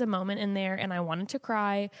there was a moment in there and I wanted to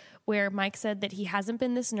cry where Mike said that he hasn't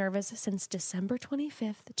been this nervous since December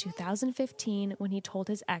 25th, 2015, when he told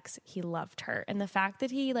his ex he loved her. And the fact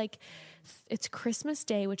that he it's Christmas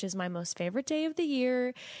Day, which is my most favorite day of the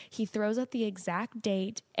year. He throws out the exact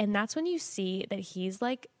date. And that's when you see that he's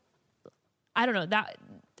like, I don't know, that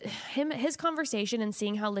his conversation and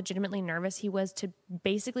seeing how legitimately nervous he was to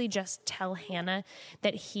basically just tell Hannah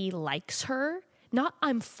that he likes her. Not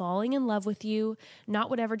I'm falling in love with you, not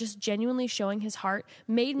whatever, just genuinely showing his heart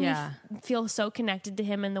made me feel so connected to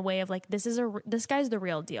him in the way of like, this guy's the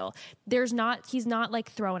real deal. He's not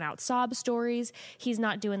like throwing out sob stories. He's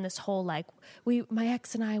not doing this whole like, my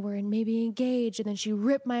ex and I were maybe engaged and then she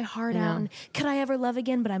ripped my heart out and could I ever love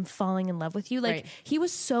again? But I'm falling in love with you. Like he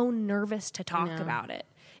was so nervous to talk about it.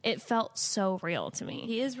 It felt so real to me.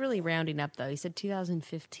 He is really rounding up, though. He said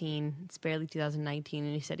 2015. It's barely 2019.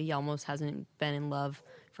 And he said he almost hasn't been in love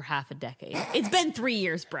for half a decade. It's been 3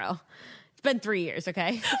 years, bro. It's been 3 years, okay?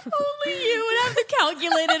 Only you would have the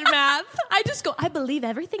calculated math. I just go, I believe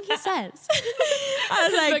everything he says.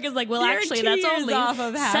 I was like, well, actually, that's only off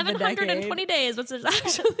of 720 days. What's it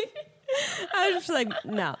actually? I was just like,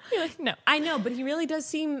 no. You're like, no. I know, but he really does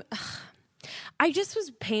seem... I just was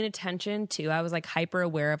paying attention too. I was like hyper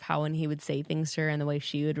aware of how when he would say things to her and the way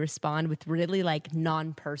she would respond with really like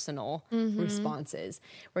non-personal responses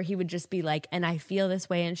where he would just be like, and I feel this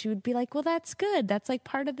way. And she would be like, well, that's good. That's like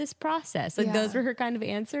part of this process. Like those were her kind of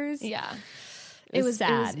answers. Yeah. It was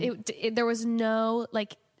sad. There was no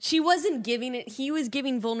like, she wasn't giving it. He was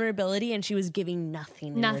giving vulnerability and she was giving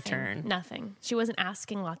nothing in return. Nothing. She wasn't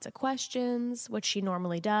asking lots of questions, which she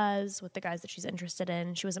normally does with the guys that she's interested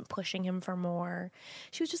in. She wasn't pushing him for more.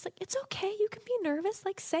 She was just like, it's okay. You can be nervous.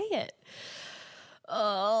 Like, say it.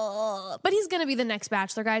 But he's going to be the next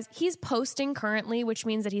Bachelor, guys. He's posting currently, which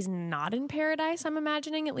means that he's not in paradise, I'm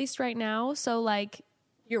imagining, at least right now. So, like...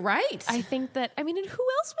 You're right. I think that, I mean, and who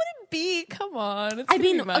else would it be? Come on.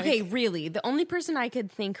 Okay, really. The only person I could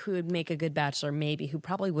think who would make a good Bachelor, maybe, who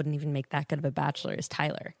probably wouldn't even make that good of a Bachelor, is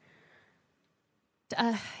Tyler.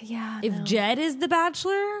 Yeah. If Jed is the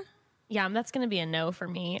Bachelor? Yeah, that's going to be a no for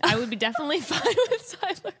me. I would be definitely fine with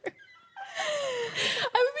Tyler.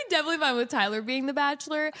 I would be definitely fine with Tyler being the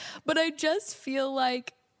Bachelor, but I just feel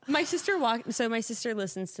like my sister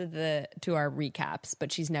listens to our recaps,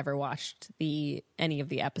 but she's never watched any of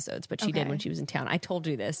the episodes, but she did when she was in town. I told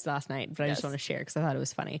you this last night, but I just want to share because I thought it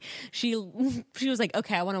was funny. She was like,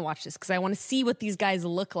 okay, I want to watch this because I want to see what these guys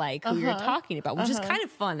look like who you're talking about, which is kind of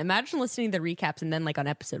fun. Imagine listening to the recaps and then like on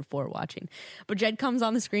episode 4 watching. But Jed comes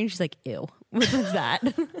on the screen, she's like, ew, what was that?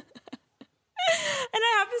 And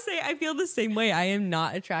I have to say, I feel the same way. I am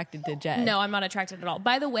not attracted to Jed. No, I'm not attracted at all.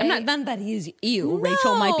 By the way, not that he's ew. No.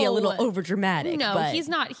 Rachel might be a little overdramatic. No, but he's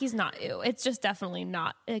not ew. It's just definitely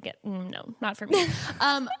not. Again, no, not for me.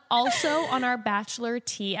 Also, on our Bachelor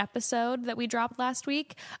Tea episode that we dropped last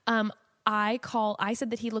week, I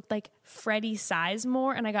said that he looked like Freddie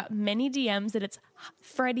Sizemore, and I got many DMs that it's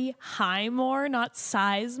Freddie Highmore, not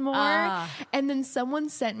Sizemore. And then someone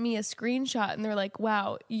sent me a screenshot, and they're like,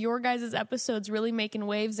 wow, your guys' episode's really making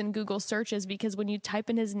waves in Google searches because when you type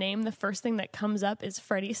in his name, the first thing that comes up is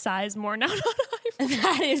Freddie Sizemore, not Highmore.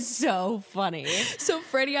 That is so funny. So,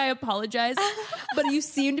 Freddie, I apologize, but you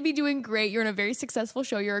seem to be doing great. You're in a very successful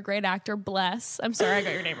show. You're a great actor. Bless. I'm sorry I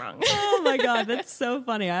got your name wrong. Oh, my God. That's so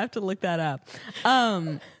funny. I have to look that up.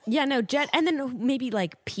 Yeah, no, Jet, and then maybe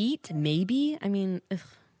like Pete, maybe. I mean, ugh.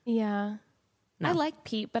 Yeah. No. I like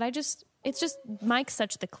Pete, but it's just Mike's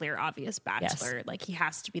such the clear, obvious Bachelor. Yes. Like, he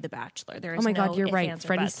has to be the Bachelor. There is oh my no God, you're ifs, right. ands, or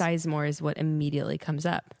Freddie buts. Sizemore is what immediately comes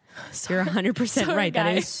up. You're 100% right. Guys.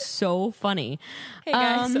 That is so funny. Hey,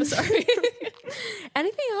 guys, so sorry.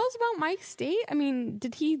 Anything else about Mike's date? I mean,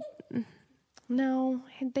 did he... No,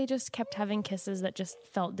 they just kept having kisses that just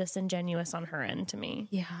felt disingenuous on her end to me.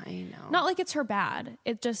 Yeah, I know. Not like it's her bad.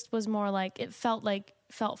 It just was more like, it felt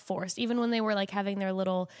forced. Even when they were like having their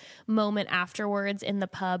little moment afterwards in the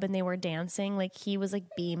pub and they were dancing, like he was like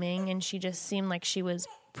beaming and she just seemed like she was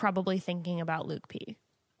probably thinking about Luke P.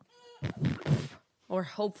 Or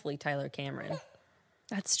hopefully Tyler Cameron.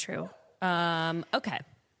 That's true. Okay.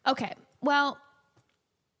 Okay. Well,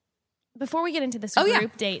 before we get into this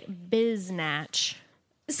group date biznatch.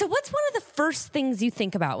 So what's one of the first things you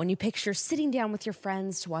think about when you picture sitting down with your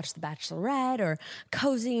friends to watch The Bachelorette or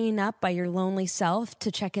cozying up by your lonely self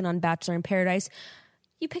to check in on Bachelor in Paradise?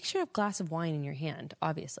 You picture a glass of wine in your hand,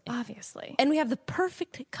 obviously. Obviously. And we have the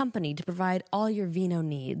perfect company to provide all your vino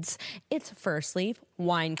needs. It's First Leaf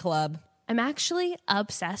Wine Club. I'm actually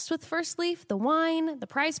obsessed with First Leaf. The wine, the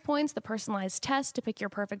price points, the personalized test to pick your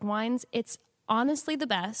perfect wines. It's honestly the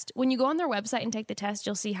best. When you go on their website and take the test,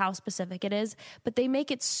 you'll see how specific it is, but they make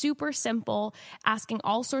it super simple, asking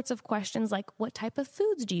all sorts of questions like what type of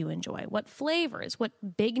foods do you enjoy? What flavors? What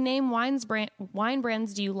big name wine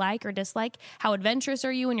brands do you like or dislike? How adventurous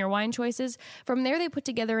are you in your wine choices? From there, they put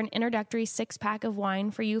together an introductory 6-pack of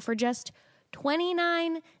wine for you for just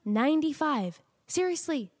 $29.95.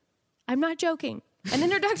 Seriously, I'm not joking. An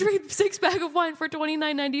introductory 6-pack of wine for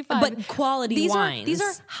 $29.95. But quality wines. These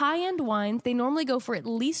are high-end wines. They normally go for at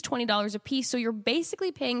least $20 a piece, so you're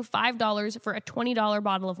basically paying $5 for a $20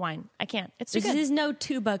 bottle of wine. I can't. It's too good. This is no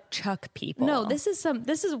 $2 Chuck, people. No, this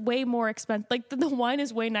is way more expensive. Like the wine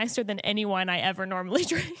is way nicer than any wine I ever normally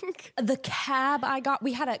drink. The cab I got,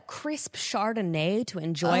 we had a crisp Chardonnay to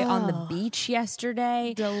enjoy on the beach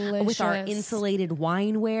yesterday. Delicious. With our insulated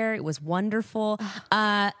wineware. It was wonderful.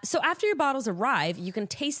 So after your bottles arrive, you can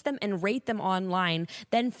taste them and rate them online.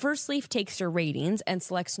 Then First Leaf takes your ratings and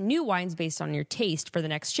selects new wines based on your taste for the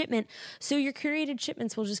next shipment. So your curated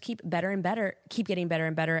shipments will just keep getting better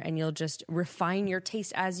and better, and you'll just refine your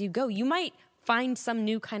taste as you go. You might find some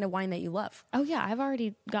new kind of wine that you love. Oh, yeah. I've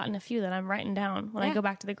already gotten a few that I'm writing down when I go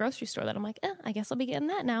back to the grocery store that I'm like, I guess I'll be getting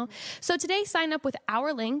that now. So today, sign up with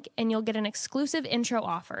our link and you'll get an exclusive intro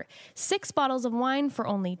offer. 6 bottles of wine for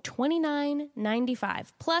only $29.95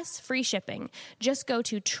 plus free shipping. Just go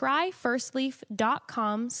to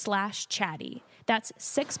tryfirstleaf.com/chatty. That's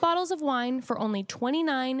 6 bottles of wine for only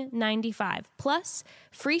 $29.95 plus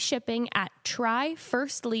free shipping at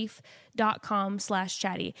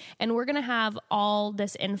tryfirstleaf.com/chatty. And we're going to have all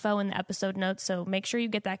this info in the episode notes, so make sure you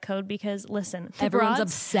get that code because, listen, everyone's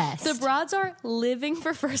obsessed. The broads are living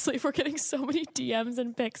for First Leaf. We're getting so many DMs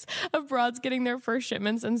and pics of broads getting their first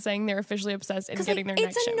shipments and saying they're officially obsessed and getting their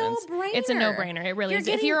next shipments. No-brainer. It's a no-brainer. It really is.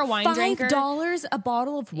 If you're a wine drinker, $5 a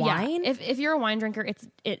bottle of wine. Yeah. If you're a wine drinker,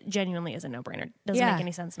 it genuinely is a no-brainer. Doesn't make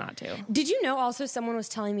any sense not to. Did you know also someone was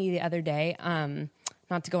telling me the other day,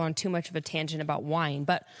 not to go on too much of a tangent about wine,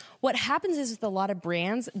 but what happens is with a lot of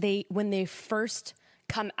brands, when they first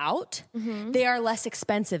come out, they are less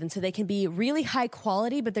expensive. And so they can be really high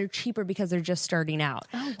quality, but they're cheaper because they're just starting out.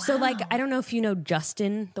 Oh, wow. So like, I don't know if you know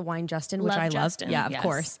Justin, the wine Justin, which I love. Yeah, of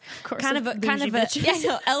course. Of course. Kind of a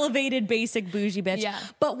elevated, basic bougie bitch. Yeah.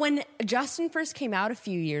 But when Justin first came out a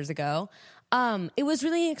few years ago, it was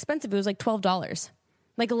really expensive. It was like $12.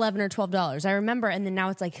 Like $11 or $12. I remember, and then now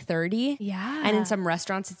it's like $30. Yeah. And in some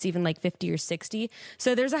restaurants, it's even like $50 or $60.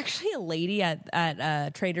 So there's actually a lady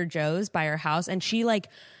at Trader Joe's by her house, and she like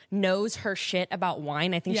knows her shit about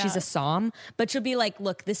wine. I think she's a somm, but she'll be like,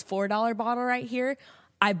 look, this $4 bottle right here,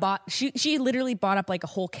 she literally bought up like a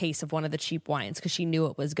whole case of one of the cheap wines because she knew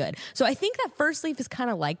it was good. So I think that First Leaf is kind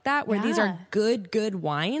of like that, where these are good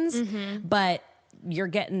wines, but you're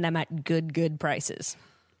getting them at good prices.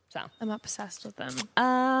 So I'm obsessed with them.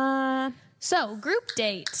 So group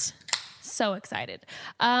date. So excited.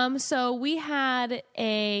 So we had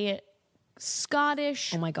a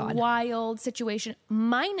Scottish wild situation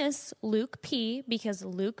minus Luke P, because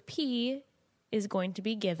Luke P is going to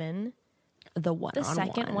be given the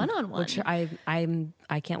second one-on-one. Which I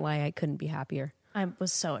can't lie, I couldn't be happier. I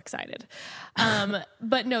was so excited.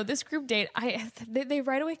 But no, this group date, they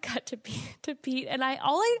right away cut to Pete, and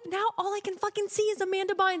all I can fucking see is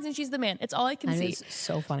Amanda Bynes, and she's the man. It's all I can see. It's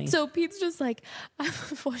so funny. So Pete's just like,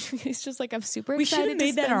 he's just like, I'm super we excited. We should have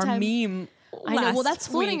made that our meme. I know. Well, that's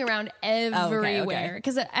floating around everywhere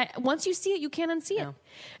because once you see it, you can't unsee it.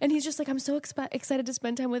 And he's just like, I'm so excited to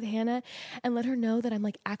spend time with Hannah and let her know that I'm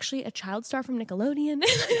like actually a child star from Nickelodeon.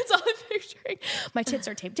 That's all I'm picturing. My tits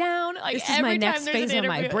are taped down. Like, this is my next phase of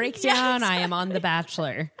my breakdown. Yes. I am on The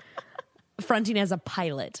Bachelor, fronting as a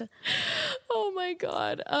pilot. Oh my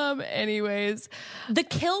God. Anyways, the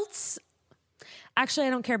kilts. Actually, I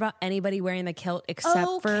don't care about anybody wearing the kilt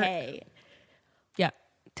except for. Yeah.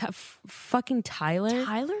 Fucking Tyler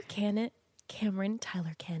Cannon. Tyler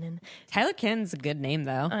Cannon's a good name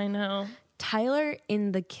though. I know. Tyler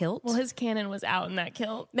in the kilt. Well, his cannon was out in that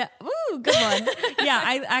kilt. Ooh, good one. Yeah,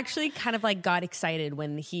 I actually kind of like got excited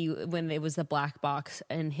when it was the black box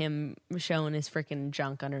and him showing his freaking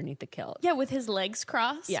junk underneath the kilt. Yeah, with his legs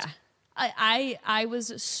crossed. Yeah. I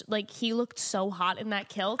was like, he looked so hot in that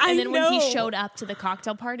kilt. And then when he showed up to the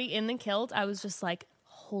cocktail party in the kilt, I was just like,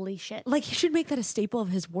 holy shit. Like, he should make that a staple of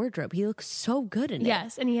his wardrobe. He looks so good in it.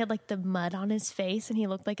 Yes, and he had like the mud on his face, and he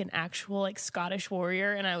looked like an actual like Scottish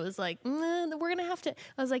warrior. And I was like, we're gonna have to.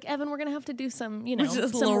 I was like, Evan, we're gonna have to do some,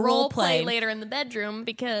 some role play later in the bedroom,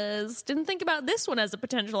 because didn't think about this one as a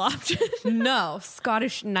potential option. No,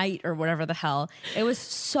 Scottish Knight or whatever the hell. It was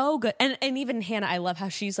so good. And even Hannah, I love how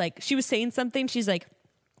she's like, she was saying something. She's like,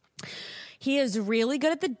 he is really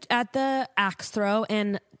good at the axe throw,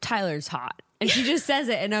 and Tyler's hot. And she just says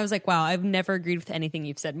it, and I was like, wow, I've never agreed with anything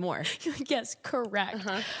you've said more. Yes, correct.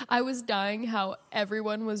 I was dying how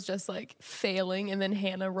everyone was just like failing, and then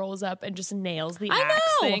Hannah rolls up and just nails the axe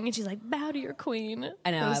thing, and she's like, bow to your queen.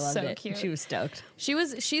 I know, I loved so it. Cute. She was stoked.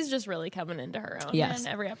 She's just really coming into her own. Yes. And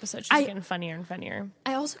every episode she's getting funnier and funnier.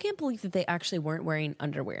 I also can't believe that they actually weren't wearing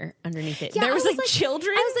underwear underneath it. Yeah, there was like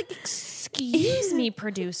children. I was like, excuse me,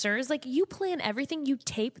 producers. Like, you plan everything. You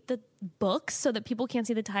tape the books so that people can't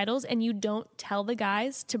see the titles, and you don't tell the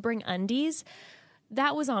guys to bring undies.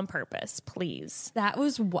 That was on purpose, please. That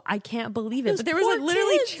was, I can't believe it. But there was like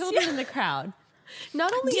literally children in the crowd.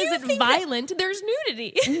 Not only is it violent, there's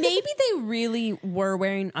nudity. Maybe they really were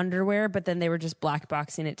wearing underwear, but then they were just black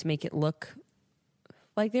boxing it to make it look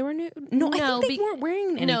like they were nude. No, I think they weren't wearing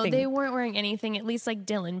anything. No, they weren't wearing anything, at least like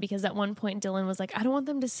Dylan, because at one point Dylan was like, I don't want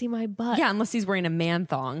them to see my butt. Yeah, unless he's wearing a man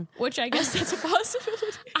thong. Which I guess that's a possibility.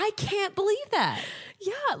 I can't believe that.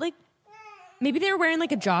 Yeah, like maybe they were wearing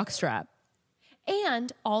like a jock strap.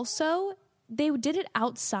 And also, they did it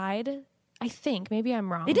outside. I think, maybe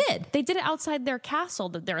I'm wrong. They did. They did it outside their castle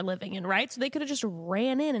that they're living in, right? So they could have just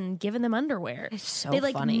ran in and given them underwear. It's so they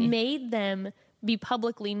like funny. made them be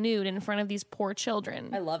publicly nude in front of these poor children.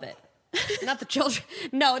 I love it. Not the children.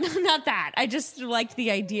 No, not that. I just liked the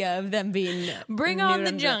idea of them being Bring on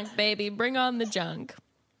the junk, baby. Bring on the junk.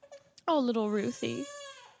 Oh, little Ruthie.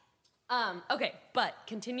 Okay, but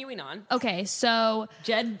continuing on. Okay, so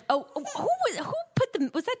Jed. Who put the?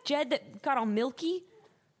 Was that Jed that got all milky?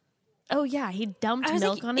 oh yeah, he dumped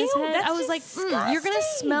milk like, on his ew, head. that's I was like, you're gonna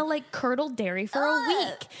disgusting. smell like curdled dairy for a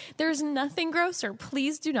week. There's nothing grosser.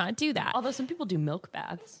 Please do not do that. Although some people do milk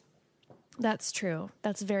baths. That's true.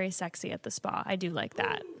 That's very sexy at the spa. I do like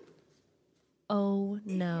that. Oh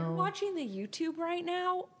no. You're watching the YouTube right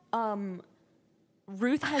now.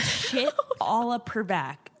 Ruth has shit all up her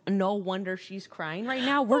back. No wonder she's crying right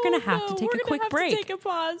now. We're gonna have to take a quick break. Take a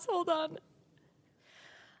pause. Hold on.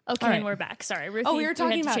 Okay, All right. and we're back. Sorry, Ruthie. Oh, we were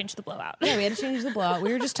talking had about to change the blowout. Yeah, we had to change the blowout.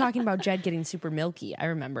 We were just talking about Jed getting super milky. I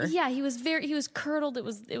remember. Yeah, he was curdled. It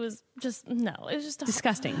was just no. It was just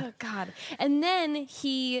Disgusting. Oh God. And then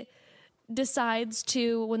he decides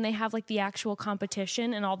to, when they have like the actual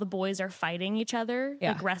competition and all the boys are fighting each other,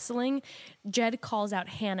 like wrestling, Jed calls out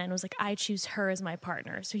Hannah and was like, I choose her as my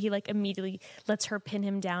partner. So he like immediately lets her pin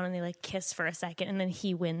him down and they like kiss for a second and then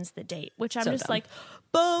he wins the date, which I'm just like,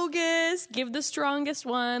 bogus, give the strongest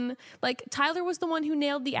one. Like Tyler was the one who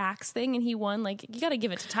nailed the axe thing and he won. Like you got to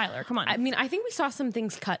give it to Tyler. Come on. I mean, I think we saw some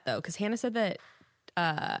things cut though, because Hannah said that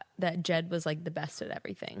that Jed was like the best at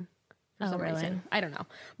everything. For some reason. I don't know.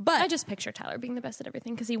 But I just picture Tyler being the best at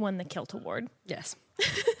everything because he won the Kilt Award. Yes.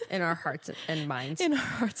 In our hearts and minds. In our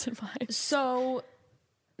hearts and minds. So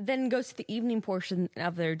then goes to the evening portion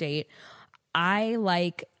of their date.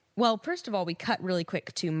 Well, first of all, we cut really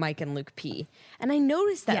quick to Mike and Luke P. And I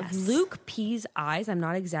noticed that Luke P's eyes, I'm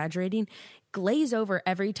not exaggerating, glaze over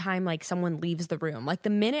every time like someone leaves the room. Like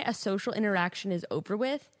the minute a social interaction is over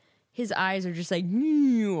with, his eyes are just like,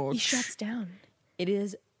 he shuts down. It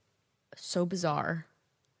is so bizarre.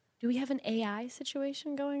 Do we have an AI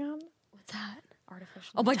situation going on? What's that?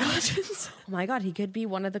 Artificial Oh my intelligence. God. Oh my God, he could be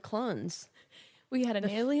one of the clones. We had an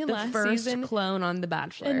alien The last first season. clone on The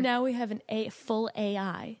Bachelor. And now we have a full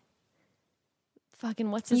AI.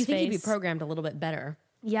 Fucking what's his You think face? he'd be programmed a little bit better.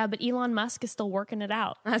 Yeah, but Elon Musk is still working it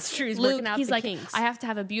out. That's true. He's Luke, working out he's the like, kinks. I have to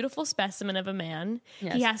have a beautiful specimen of a man.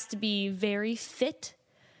 Yes. He has to be very fit,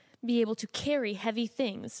 be able to carry heavy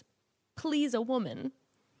things, please a woman.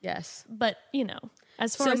 Yes. But,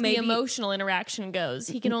 as far So as maybe- the emotional interaction goes,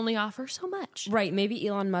 he can only offer so much. Right. Maybe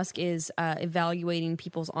Elon Musk is evaluating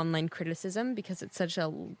people's online criticism because it's such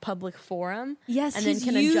a public forum. Yes, and then he's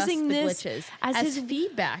can adjust using the this glitches as his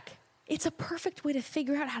feedback. It's a perfect way to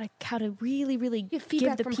figure out how to really, really give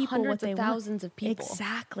feedback the from people what hundreds they of want. thousands of people.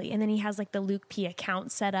 Exactly. And then he has like the Luke P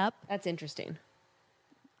account set up. That's interesting.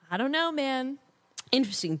 I don't know, man.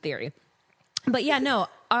 Interesting theory. But yeah, no.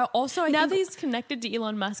 I Now that think, he's connected to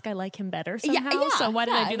Elon Musk, I like him better somehow. So why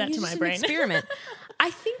did I do that he's to my just brain? An experiment. I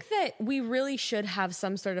think that we really should have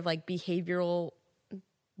some sort of like behavioral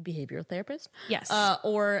behavioral therapist. Yes.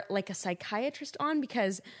 Or like a psychiatrist on,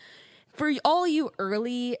 because for all you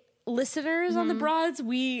early listeners on the Broads,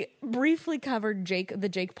 we briefly covered the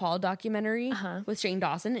Jake Paul documentary with Shane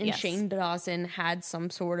Dawson, and Shane Dawson had some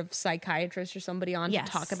sort of psychiatrist or somebody on to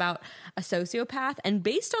talk about a sociopath. And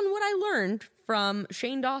based on what I learned from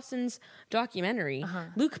Shane Dawson's documentary,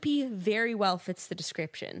 Luke P very well fits the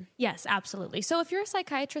description. Yes, absolutely. So if you're a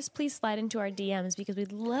psychiatrist, please slide into our DMs because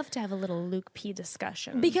we'd love to have a little Luke P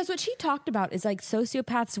discussion. Because what she talked about is like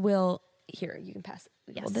sociopaths will... Here, you can pass it.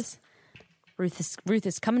 Yes. Hold this. Ruth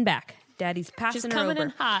is coming back. Daddy's passing She's her over. coming in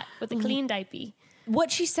hot with a clean diaper.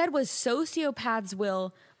 What she said was sociopaths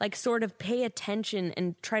will like sort of pay attention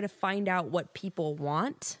and try to find out what people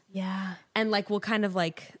want. Yeah. And like will kind of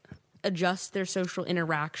like adjust their social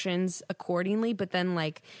interactions accordingly, but then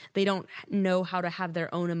like they don't know how to have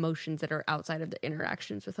their own emotions that are outside of the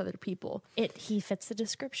interactions with other people. He fits the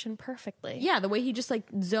description perfectly. Yeah, the way he just like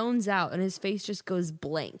zones out and his face just goes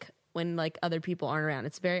blank when like other people aren't around.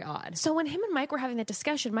 It's very odd. So when him and Mike were having that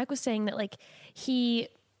discussion, Mike was saying that like he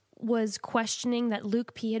was questioning that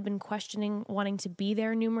Luke P had been questioning wanting to be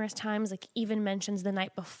there numerous times, like even mentions the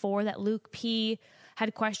night before that Luke P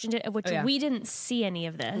had questioned it, of which we didn't see any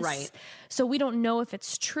of this. Right. So we don't know if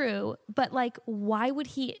it's true, but like why would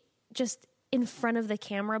he just in front of the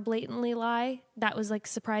camera blatantly lie? That was like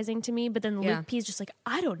surprising to me. But then Luke P is just like,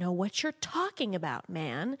 I don't know what you're talking about,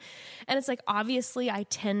 man. And it's like, obviously I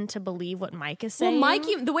tend to believe what Mike is saying. Well,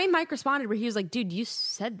 the way Mike responded, where he was like, dude, you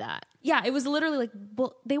said that. Yeah, it was literally like,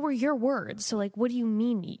 well, they were your words. So like, what do you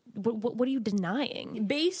mean? What are you denying?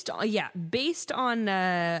 Based on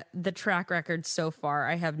the track record so far,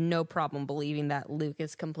 I have no problem believing that Luke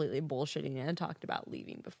is completely bullshitting and talked about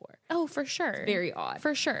leaving before. Oh, for sure. It's very odd.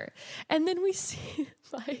 For sure. And then we see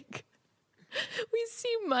Mike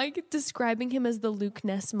describing him as the Luke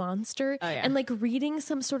Ness monster and like reading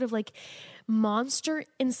some sort of like monster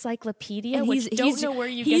encyclopedia, and which don't know where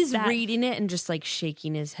you get that. He's reading it and just like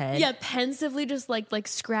shaking his head. Yeah, pensively just like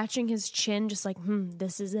scratching his chin, just like,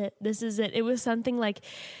 this is it. This is it. It was something like,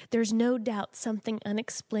 there's no doubt something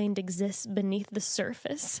unexplained exists beneath the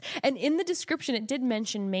surface. And in the description, it did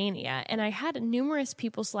mention mania. And I had numerous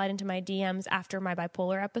people slide into my DMs after my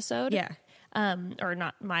bipolar episode. Yeah. Or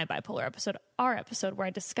not my bipolar episode, our episode where I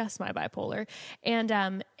discuss my bipolar.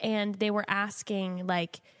 And they were asking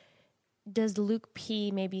like, does Luke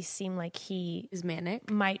P maybe seem like he is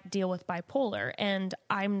manic, might deal with bipolar? And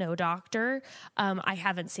I'm no doctor. I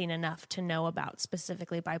haven't seen enough to know about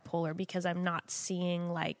specifically bipolar because I'm not seeing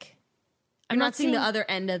like, I'm not seeing the other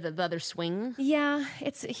end of the other swing. Yeah,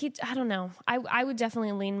 I don't know. I would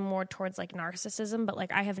definitely lean more towards like narcissism, but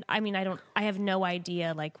like I have no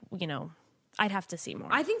idea, like, you know, I'd have to see more.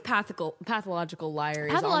 I think pathological liar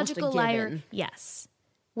is almost a given. Liar, yes.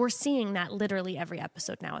 We're seeing that literally every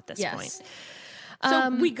episode now at this point. So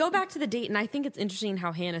we go back to the date, and I think it's interesting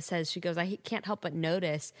how Hannah says, she goes, I can't help but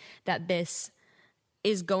notice that this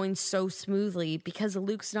is going so smoothly because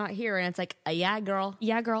Luke's not here. And it's like, yeah, girl.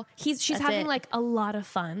 Yeah, girl. She's having like a lot of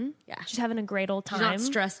fun. Yeah. She's having a great old time. She's not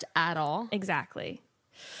stressed at all. Exactly.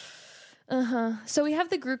 So we have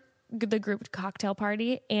the group cocktail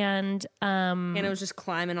party, and it was just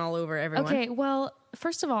climbing all over everyone. Okay, well,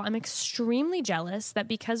 first of all, I'm extremely jealous that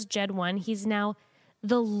because Jed won, he's now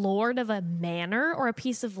the lord of a manor or a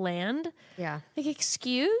piece of land. Yeah. Like,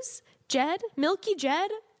 excuse? Jed? Milky Jed?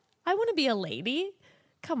 I want to be a lady.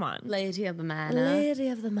 Come on. Lady of the manor. Lady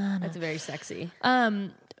of the manor. That's very sexy.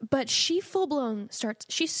 But she full-blown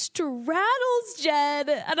she straddles Jed,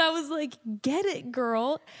 and I was like, get it,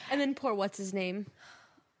 girl. And then poor what's his name?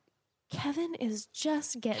 Kevin is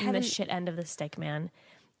just getting the shit end of the stick, man.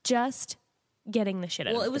 Just getting the shit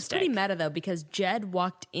end of the stick. Well, it was pretty meta, though, because Jed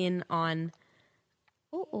walked in on...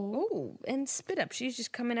 Oh, and spit up. She's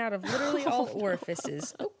just coming out of literally all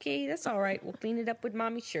orifices. No. Okay, that's all right. We'll clean it up with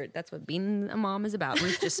mommy's shirt. That's what being a mom is about.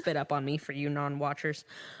 Ruth just spit up on me for you non-watchers.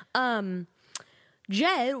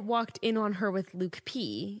 Jed walked in on her with Luke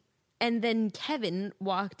P, and then Kevin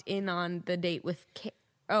walked in on the date with...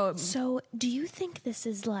 So, do you think this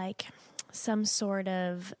is like some sort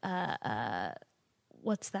of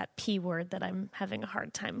what's that P word that I'm having a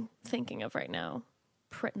hard time thinking of right now?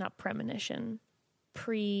 Not premonition.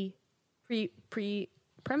 Premonition?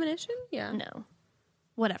 Yeah. No.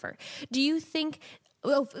 Whatever. Do you think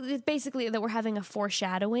basically that we're having a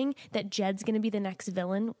foreshadowing that Jed's going to be the next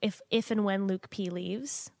villain if and when Luke P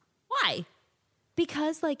leaves? Why?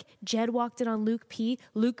 Because, like, Jed walked in on Luke P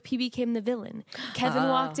became the villain. Kevin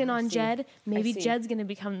walked in on Jed, maybe Jed's going to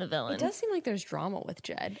become the villain. It does seem like there's drama with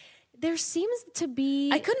Jed. There seems to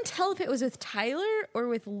be... I couldn't tell if it was with Tyler or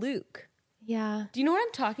with Luke. Yeah. Do you know what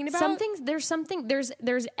I'm talking about?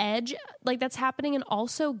 There's edge like that's happening. And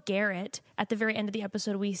also Garrett at the very end of the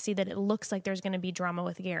episode, we see that it looks like there's going to be drama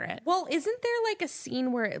with Garrett. Well, isn't there like a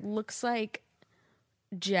scene where it looks like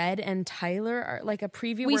Jed and Tyler are like a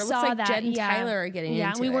preview where it looks like that. Jed and Tyler are getting into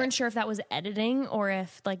it? Yeah, we weren't sure if that was editing or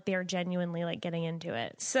if like they're genuinely like getting into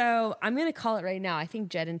it. So I'm going to call it right now. I think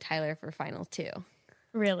Jed and Tyler for final 2.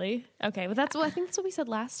 Really? Okay. Well, I think that's what we said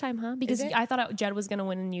last time, huh? Because I thought Jed was going to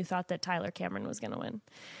win and you thought that Tyler Cameron was going to win.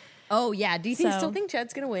 Oh, yeah. Do you still think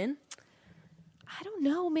Jed's going to win? I don't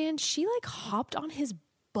know, man. She like hopped on his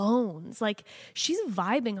bones. Like she's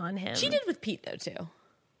vibing on him. She did with Pete though, too.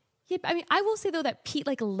 Yeah, I mean, I will say though that Pete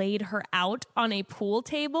like laid her out on a pool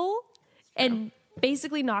table and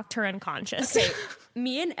basically knocked her unconscious. Okay,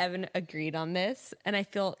 me and Evan agreed on this, and I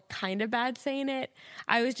feel kind of bad saying it.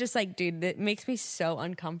 I was just like, dude, that makes me so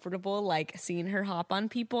uncomfortable, like seeing her hop on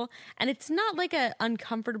people. And it's not like a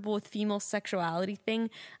uncomfortable with female sexuality thing.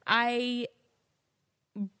 I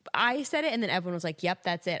said it, and then Evan was like, yep,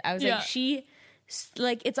 that's it. I was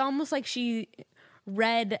like, it's almost like she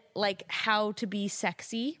read like how to be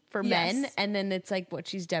sexy for men, and then it's like what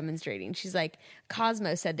she's demonstrating. She's like,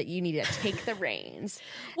 Cosmo said that you need to take the reins.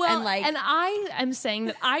 Well, and I am saying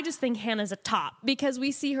that I just think Hannah's a top because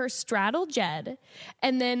we see her straddle Jed,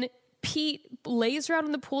 and then Pete lays her out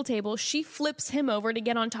on the pool table. She flips him over to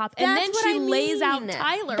get on top, and then she lays out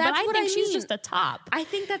Tyler. But I think she's just a top. I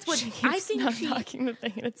think that's what I think. Talking the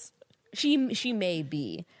thing. It's she may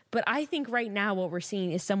be. But I think right now what we're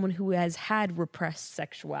seeing is someone who has had repressed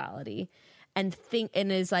sexuality and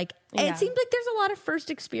is like, it seems like there's a lot of first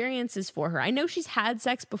experiences for her. I know she's had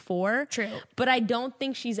sex before. True. But I don't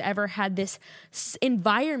think she's ever had this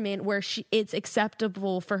environment where it's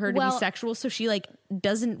acceptable for her to be sexual. So she like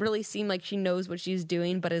doesn't really seem like she knows what she's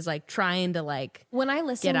doing, but is like trying to like when I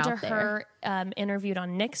listened to her interviewed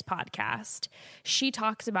on Nick's podcast, she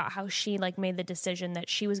talks about how she like made the decision that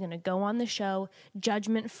she was going to go on the show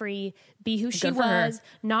judgment free, be who she was,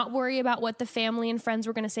 not worry about what the family and friends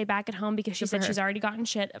were going to say back at home because she said she's already gotten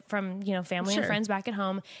shit from family and friends back at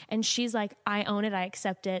home, and she's like, I own it, I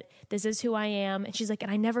accept it, this is who I am. And she's like,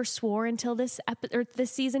 and I never swore until this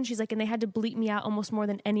season. She's like, and they had to bleep me out almost more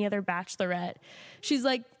than any other Bachelorette. She's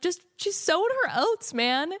like, she's sowing her oats,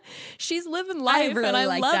 man. She's living life, and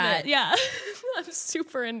I love it. Yeah. I'm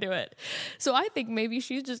super into it. So I think maybe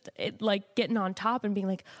she's just like getting on top and being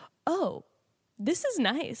like, oh, this is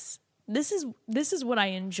nice. This is what I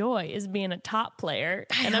enjoy, is being a top player,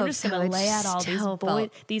 and I'm just gonna lay out all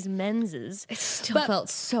these menses. It still felt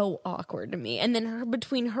so awkward to me. And then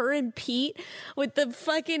between her and Pete with the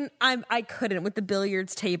fucking, I couldn't with the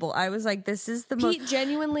billiards table. I was like, this is the Pete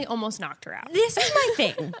genuinely almost knocked her out. This is my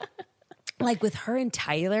thing. Like with her and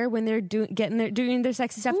Tyler when they're doing their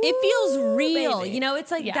sexy stuff, it feels real. Baby. It's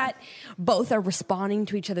like that both are responding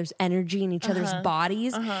to each other's energy and each other's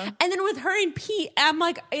bodies. And then with her and Pete, I'm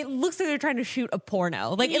like, it looks like they're trying to shoot a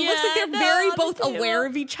porno. Like it looks like they're very both aware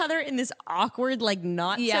of each other in this awkward, like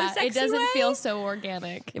not so sexy it doesn't way. Feel so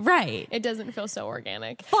organic. Right. It doesn't feel so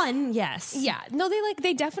organic. Fun, yes. Yeah. No,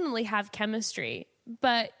 they definitely have chemistry.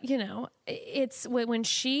 But it's when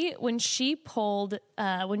she then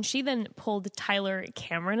pulled Tyler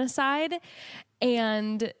Cameron aside,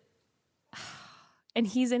 and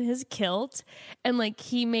he's in his kilt, and like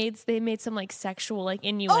they made some like sexual like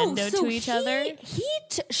innuendo to each other.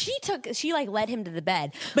 She like led him to the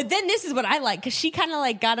bed, but then this is what I like, because she kind of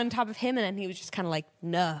like got on top of him, and then he was just kind of like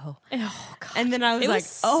no. Oh God. And then I was like,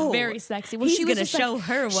 oh, very sexy. Well, she's gonna show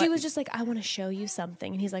her what. She was just like, I want to show you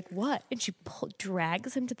something, and he's like, what? And she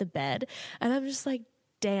drags him to the bed, and I'm just like,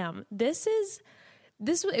 damn, it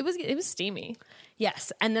was steamy.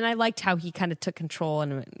 Yes, and then I liked how he kind of took control,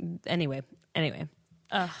 and anyway.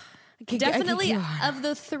 Definitely of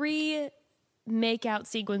the 3 makeout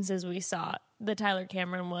sequences we saw, the Tyler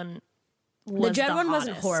Cameron one was the Jed one hottest.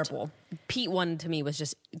 wasn't horrible. Pete one to me was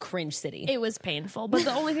just cringe city. It was painful, but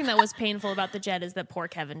the only thing that was painful about the Jed is that poor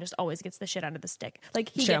Kevin just always gets the shit out of the stick. Like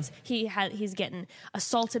he's getting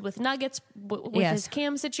assaulted with nuggets with his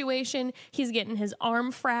cam situation. He's getting his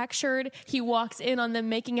arm fractured. He walks in on them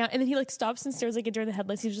making out, and then he like stops and stares like a deer in the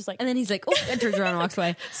headlights. He's just like, and then he's like, oh, and turns around and walks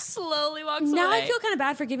away. Slowly walks away. Now I feel kind of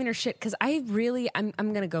bad for giving her shit, because I'm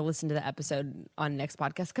gonna go listen to the episode on next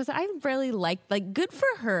podcast, because I really like good for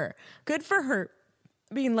her.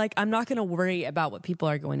 being like, I'm not going to worry about what people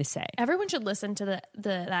are going to say. Everyone should listen to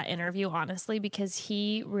that interview, honestly, because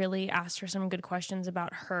he really asked her some good questions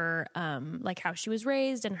about her, like how she was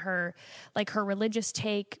raised and her religious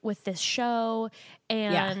take with this show.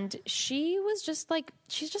 And she was just like,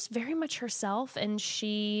 she's just very much herself, and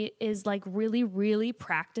she is like really, really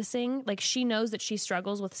practicing. Like, she knows that she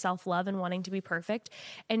struggles with self-love and wanting to be perfect.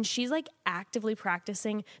 And she's like actively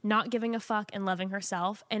practicing not giving a fuck and loving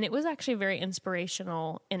herself. And it was actually a very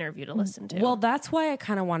inspirational interview to listen to. Well, that's why I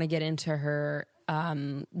kind of want to get into her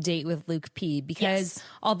date with Luke P, because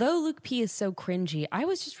although Luke P is so cringy, I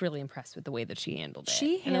was just really impressed with the way that she handled it.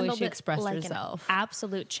 She handled and the way she it expressed like herself. An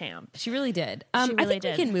absolute champ. She really did. She really I think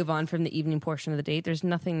did. we can move on from the evening portion of the date. There's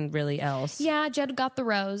nothing really else. Yeah, Jed got the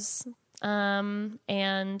rose,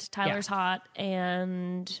 and Tyler's hot,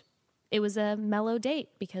 and it was a mellow date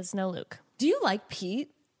because no Luke. Do you like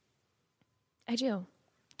Pete? I do.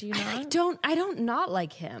 Do you not? I don't not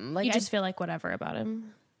like him. Like, you just feel like whatever about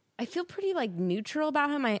him. I feel pretty like neutral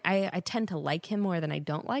about him. I tend to like him more than I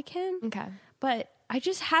don't like him. Okay. But I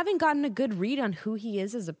just haven't gotten a good read on who he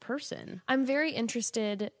is as a person. I'm very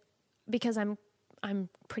interested because I'm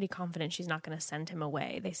pretty confident she's not going to send him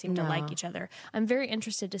away. They seem to like each other. I'm very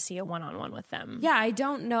interested to see a one-on-one with them. Yeah, I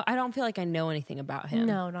don't know. I don't feel like I know anything about him.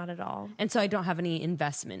 No, not at all. And so I don't have any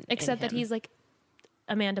investment except in that him. he's like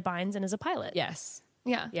Amanda Bynes and is a pilot. Yes.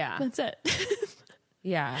 Yeah. Yeah. That's it.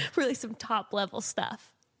 Yeah. Really some top level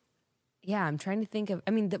stuff. Yeah, I'm trying to think of,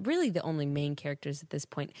 I mean, really the only main characters at this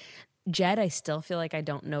point. Jed, I still feel like I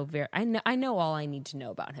don't know I know all I need to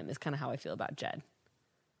know about him is kind of how I feel about Jed.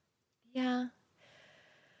 Yeah.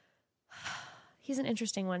 He's an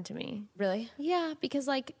interesting one to me. Really? Yeah, because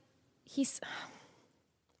like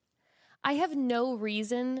I have no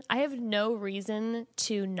reason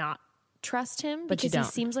to not trust him, but because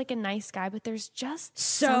he seems like a nice guy, but there's just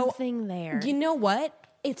something there. You know what?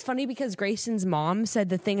 It's funny because Grayson's mom said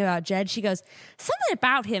the thing about Jed. She goes, something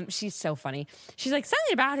about him. She's so funny. She's like,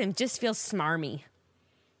 something about him just feels smarmy.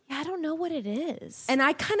 Yeah, I don't know what it is. And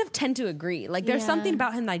I kind of tend to agree. Like, there's something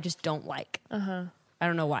about him that I just don't like. I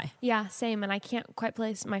don't know why. Yeah, same. And I can't quite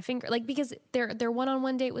place my finger. Like, because their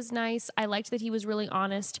one-on-one date was nice. I liked that he was really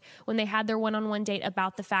honest when they had their one-on-one date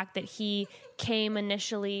about the fact that he came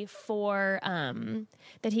initially for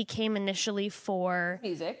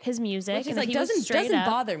his music. Which is and like, he doesn't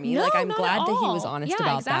bother me. No, like, I'm not glad at that he all. was honest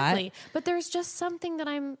about that. But there's just something that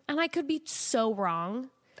and I could be so wrong.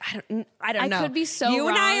 I don't know. I could be so You wrong.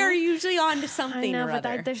 and I are usually on to something I know, or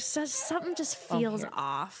other. but there's just, something just feels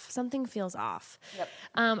off. Something feels off. Yep.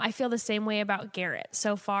 I feel the same way about Garrett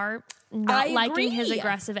so far. Not liking his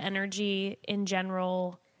aggressive energy in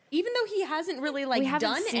general. Even though he hasn't really We haven't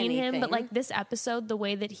done seen anything. him, but like this episode, the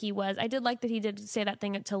way that he was, I did like that he did say that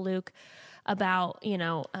thing to Luke about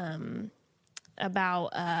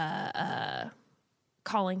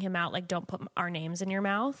calling him out, like, don't put our names in your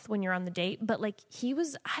mouth when you're on the date. But like, he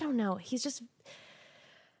was, I don't know, he's just,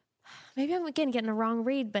 maybe I'm again getting the wrong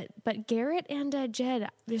read, but Garrett and Jed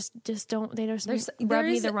just don't, they just rub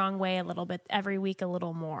me the wrong way a little bit every week, a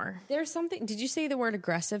little more. There's something, did you say the word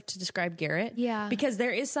aggressive to describe Garrett? Yeah. Because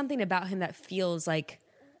there is something about him that feels like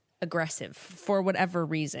aggressive for whatever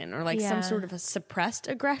reason, or like some sort of a suppressed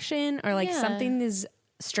aggression, or like something is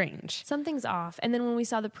strange. Something's off. And then when we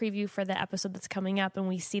saw the preview for the episode that's coming up and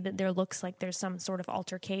we see that there looks like there's some sort of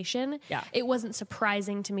altercation, it wasn't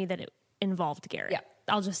surprising to me that it involved Garrett. Yeah.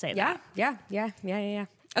 I'll just say that. Yeah.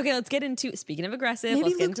 Okay, let's get into, speaking of aggressive, Maybe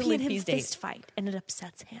let's get Luke into P and him Luke P's date. fist fight and it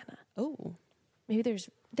upsets Hannah. Oh. Maybe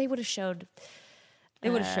they would have showed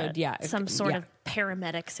some sort of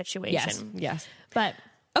paramedic situation. Yes. But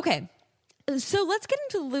okay. So let's get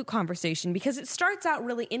into the Luke conversation, because it starts out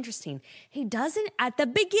really interesting. He doesn't, at the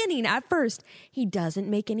beginning, at first, he doesn't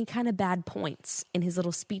make any kind of bad points in his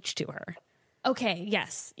little speech to her. okay,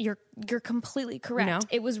 yes, you're completely correct. You know?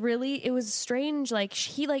 It was strange. Like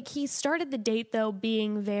he started the date though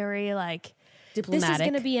being very like diplomatic. This is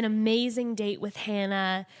going to be an amazing date with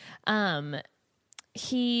Hannah.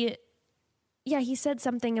 He said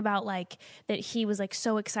something about like that he was like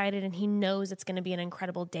so excited and he knows it's going to be an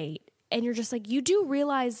incredible date. And you're just like, you do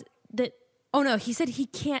realize that. Oh no, he said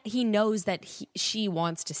he knows that she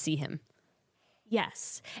wants to see him.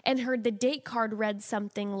 Yes. And the date card read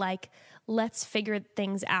something like, let's figure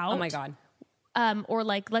things out. Oh my God. Or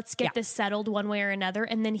like, let's get this settled one way or another.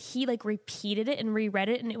 And then he like repeated it and reread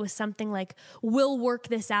it. And it was something like, we'll work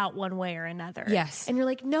this out one way or another. Yes. And you're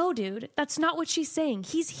like, no, dude, that's not what she's saying.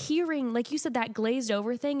 He's hearing, like you said, that glazed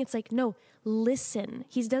over thing. It's like, no, listen.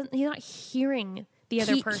 He's not hearing the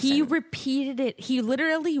other person. He repeated it. He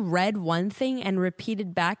literally read one thing and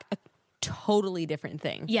repeated back totally different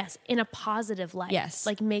thing. Yes, in a positive light. Yes.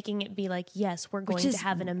 Like making it be like, yes, we're going to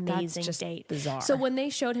have an amazing date. Bizarre. So when they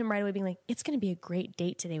showed him right away being like, it's going to be a great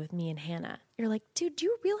date today with me and Hannah, you're like, dude, do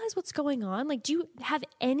you realize what's going on? Like, do you have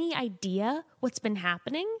any idea what's been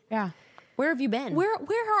happening? Yeah. Where have you been? Where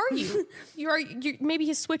are you? you maybe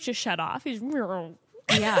his switch is shut off. He's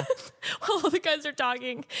Yeah. while all the guys are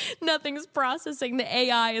talking, nothing's processing. The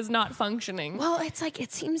AI is not functioning. Well, it's like,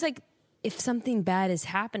 it seems like if something bad is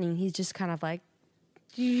happening, he's just kind of like,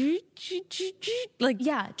 like,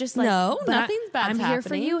 yeah, just like, no, but nothing's bad. I'm here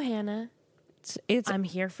for you, Hannah. I'm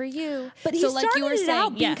here for you. But he so, started like you were it saying,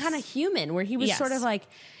 out being kind of human, where he was Yes. sort of like,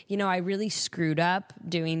 you know, I really screwed up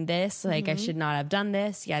doing this. Like, I should not have done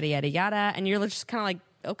this, yada, yada, yada. And you're just kind of like,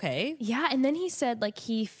 okay. Yeah, and then he said like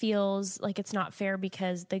he feels like it's not fair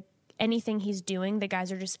because anything he's doing, the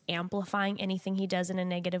guys are just amplifying anything he does in a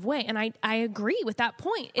negative way. And I agree with that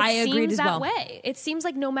point. It I agreed seems as that well. way. It seems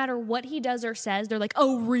like no matter what he does or says, they're like,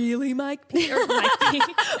 oh, really, Mike P? Or Mike P?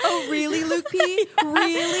 Oh, really, Luke P?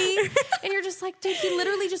 Really? And you're just like, dude, he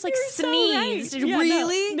literally just like sneezed. So right. Yeah,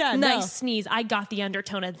 really? no, nice sneeze. I got the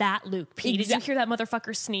undertone of that, Luke P. Did you hear that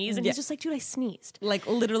motherfucker sneeze? And Yeah. he's just like, dude, I sneezed. Like,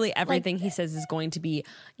 literally everything he says is going to be,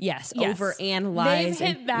 Yes. overanalyzed. They've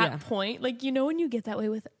hit and- that yeah. point. Like, you know, when you get that way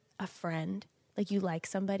with a friend, like you like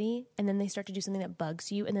somebody and then they start to do something that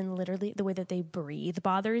bugs you, and then literally the way that they breathe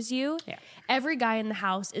bothers you. Yeah. Every guy in the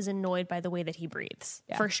house is annoyed by the way that he breathes,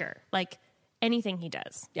 for sure. Like anything he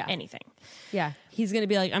does, anything. Yeah. He's going to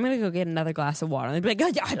be like, I'm going to go get another glass of water. And they'd be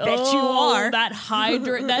like, I bet you are. That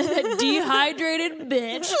that dehydrated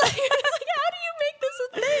bitch. Like, how do you make this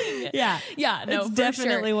a thing? Yeah, no, It's for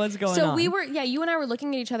definitely sure. wose going so on. we were, you and I were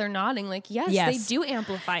looking at each other nodding like, yes. They do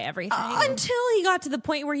amplify everything. Until he got to the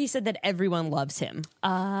point where he said that everyone loves him.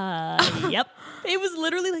 Yep. It was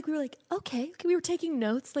literally like, we were like, okay, we were taking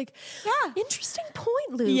notes. Like, interesting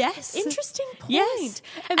point, Luke. Yes. Interesting point. Yes.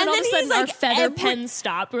 And then all of a he's sudden our like, feather pen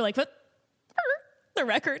stopped. We were like, what? The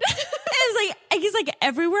record. He's like,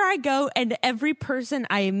 everywhere I go and every person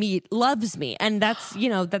I meet loves me. And that's,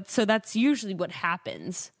 that's usually what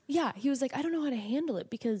happens. Yeah. He was like, I don't know how to handle it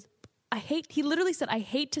because he literally said, I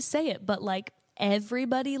hate to say it, but like,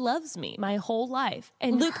 everybody loves me my whole life.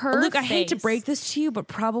 And Luke, I hate to break this to you, but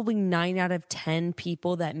probably 9 out of 10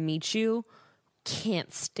 people that meet you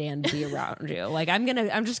can't stand to be around you. Like, I'm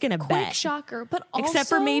just gonna quick bet. shocker, but also, except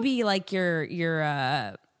for maybe like your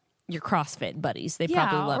CrossFit buddies, they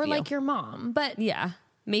probably love or you. like your mom. But yeah,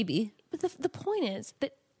 maybe. But the point is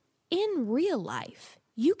that in real life,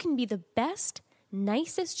 you can be the best,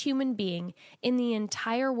 nicest human being in the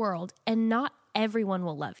entire world, and not everyone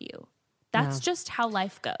will love you. That's just how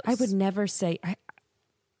life goes. I would never say.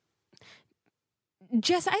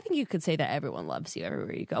 Jess, I think you could say that everyone loves you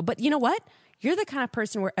everywhere you go. But you know what? You're the kind of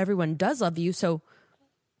person where everyone does love you. So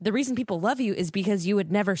the reason people love you is because you would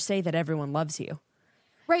never say that everyone loves you.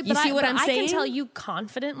 Right, You but see what I'm I saying? can tell you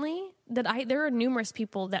confidently that there are numerous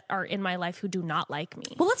people that are in my life who do not like me.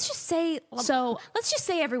 Well, let's just say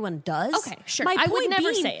everyone does. Okay, sure. I would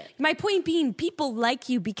never say it. My point being, people like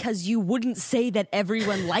you because you wouldn't say that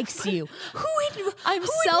everyone likes you. I'm who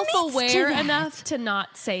self-aware admits to that? enough to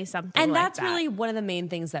not say something And like that's that. really one of the main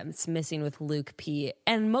things that's missing with Luke P.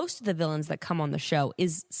 And most of the villains that come on the show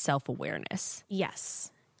is self-awareness.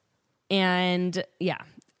 Yes. And yeah.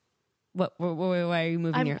 Why are you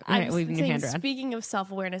moving your hand around? Speaking of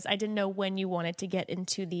self-awareness, I didn't know when you wanted to get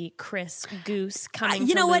into the Chris Goose coming.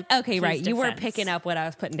 You know what? Luke Okay, P's right. You were defense. picking up what I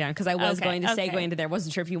was putting down because I was going to segue into there.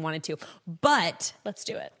 Wasn't sure if you wanted to. But Let's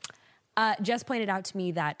do it. Jess pointed out to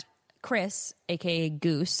me that Chris, a.k.a.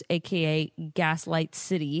 Goose, a.k.a. Gaslight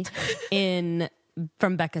City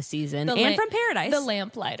from Becca's season and from Paradise. The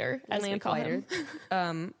lamplighter, as we call him.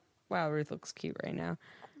 Wow, Ruth looks cute right now.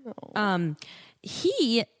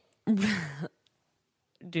 He...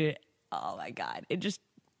 Dude, oh my God. It just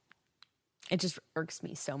irks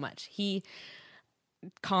me so much. He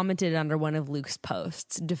commented under one of Luke's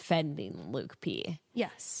posts defending Luke P.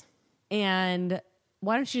 Yes. And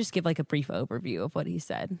why don't you just give like a brief overview of what he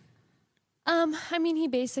said? I mean, he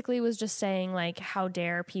basically was just saying like, how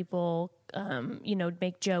dare people,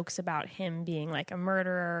 make jokes about him being like a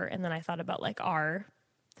murderer. And then I thought about like our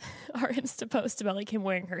Insta post about like him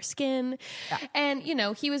wearing her skin. Yeah. And,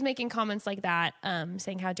 he was making comments like that,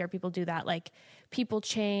 saying how dare people do that? Like people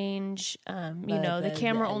change, the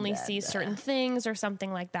camera only sees certain things or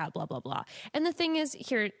something like that, blah, blah, blah. And the thing is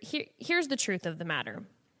here's the truth of the matter.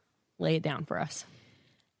 Lay it down for us.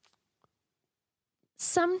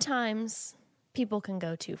 Sometimes people can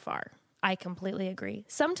go too far. I completely agree.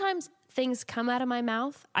 Sometimes things come out of my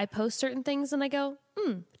mouth. I post certain things and I go,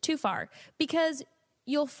 too far. Because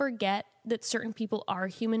you'll forget that certain people are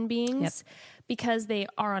human beings because they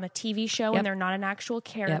are on a TV show and they're not an actual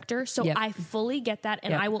character. So I fully get that,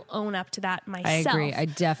 and I will own up to that myself. I agree. I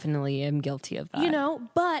definitely am guilty of that. You know,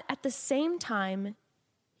 but at the same time,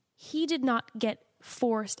 he did not get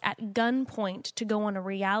forced at gunpoint to go on a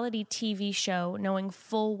reality TV show knowing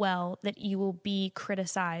full well that you will be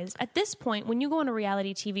criticized. At this point, when you go on a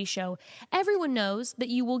reality TV show, everyone knows that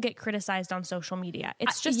you will get criticized on social media.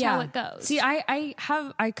 It's just how it goes. See, I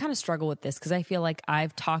kind of struggle with this because I feel like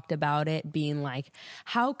I've talked about it being like,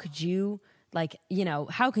 how could you, like, you know,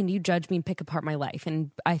 how can you judge me and pick apart my life?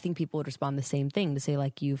 And I think people would respond the same thing to say,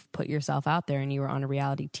 like, you've put yourself out there and you were on a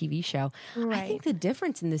reality TV show. Right. I think the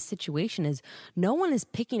difference in this situation is no one is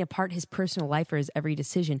picking apart his personal life or his every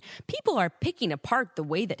decision. People are picking apart the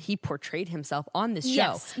way that he portrayed himself on this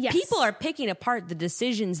show. Yes. People are picking apart the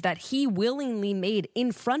decisions that he willingly made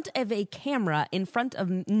in front of a camera,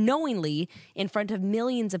 knowingly in front of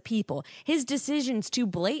millions of people. His decisions to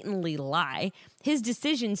blatantly lie, his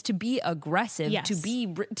decisions to be aggressive,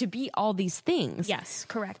 to be all these things. Yes,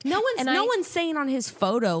 correct. No one's saying on his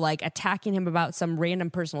photo, like, attacking him about some random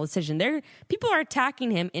personal decision. People are attacking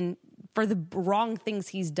him for the wrong things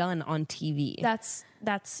he's done on TV. That's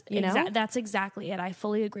exactly it. I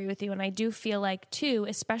fully agree with you, and I do feel like too,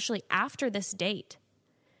 especially after this date,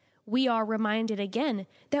 we are reminded again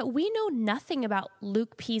that we know nothing about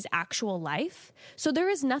Luke P's actual life. So there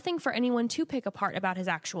is nothing for anyone to pick apart about his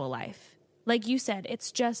actual life. Like you said,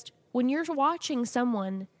 it's just when you're watching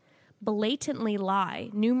someone blatantly lie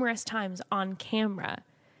numerous times on camera,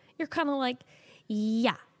 you're kind of like,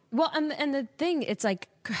 yeah. Well, and the thing, it's like,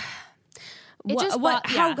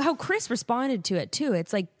 how Chris responded to it too.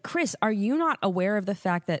 It's like, Chris, are you not aware of the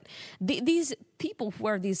fact that these people who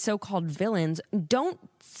are these so-called villains don't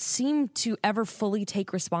seem to ever fully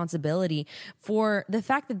take responsibility for the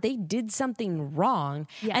fact that they did something wrong?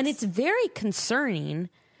 Yes. And it's very concerning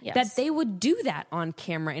that they would do that on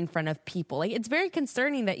camera in front of people. Like, it's very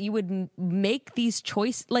concerning that you would make these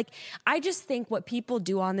choices. Like, I just think what people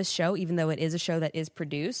do on this show, even though it is a show that is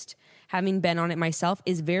produced, having been on it myself,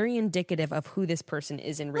 is very indicative of who this person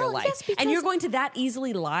is in real life. Yes, and you're going to that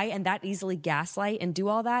easily lie and that easily gaslight and do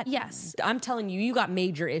all that. Yes. I'm telling you, you got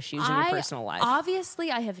major issues in your personal life. Obviously,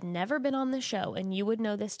 I have never been on the show, and you would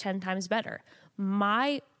know this 10 times better.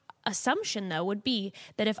 My assumption, though, would be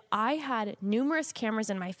that if I had numerous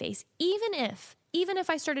cameras in my face, even if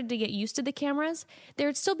I started to get used to the cameras,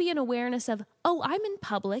 there'd still be an awareness of, oh, I'm in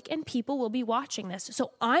public and people will be watching this,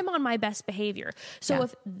 so I'm on my best behavior. So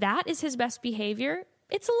if that is his best behavior,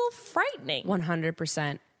 it's a little frightening.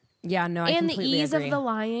 100%. Yeah, no, I completely agree. And the ease of the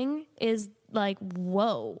lying is like,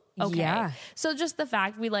 whoa. Okay. Yeah. So just the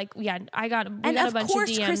fact we got a bunch of DMs. Of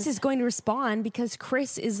course Chris is going to respond because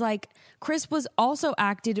Chris was also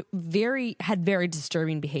had very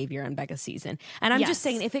disturbing behavior on Becca's season. And I'm just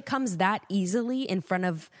saying, if it comes that easily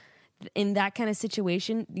in that kind of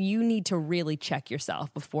situation, you need to really check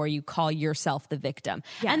yourself before you call yourself the victim.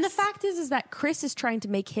 Yes. And the fact is that Chris is trying to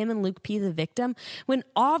make him and Luke P the victim when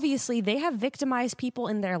obviously they have victimized people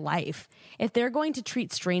in their life. If they're going to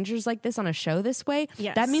treat strangers like this on a show this way,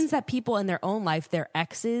 that means that people in their own life, their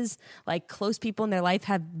exes, like close people in their life,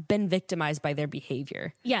 have been victimized by their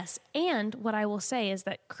behavior. Yes. And what I will say is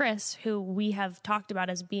that Chris, who we have talked about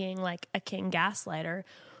as being like a king gaslighter,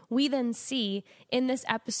 we then see in this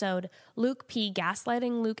episode Luke P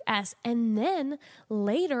gaslighting Luke S, and then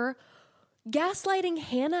later gaslighting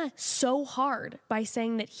Hannah so hard by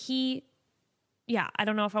saying that I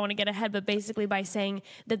don't know if I want to get ahead, but basically by saying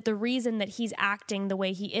that the reason that he's acting the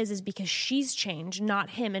way he is because she's changed, not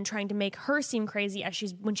him, and trying to make her seem crazy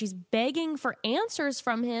when she's begging for answers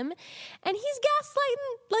from him, and he's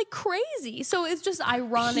gaslighting like crazy. So it's just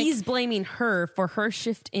ironic. He's blaming her for her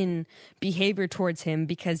shift in behavior towards him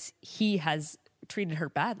because he has treated her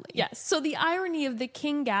badly. Yes. So the irony of the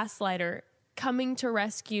king gaslighter coming to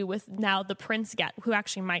rescue with now the prince who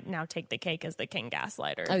actually might now take the cake as the king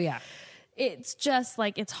gaslighter. Oh yeah. It's just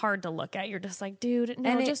like, it's hard to look at. You're just like, dude,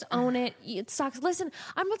 no, just own it. It sucks. Listen,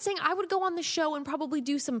 I'm not saying I would go on the show and probably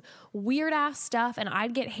do some weird ass stuff and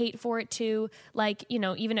I'd get hate for it too. Like, you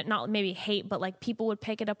know, even not maybe hate, but like people would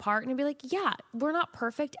pick it apart and be like, yeah, we're not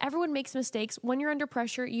perfect. Everyone makes mistakes. When you're under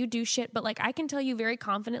pressure, you do shit. But like, I can tell you very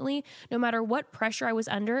confidently, no matter what pressure I was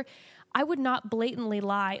under, I would not blatantly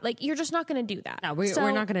lie. Like, you're just not going to do that. No,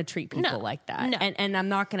 we're not going to treat people like that. No. And I'm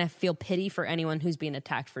not going to feel pity for anyone who's being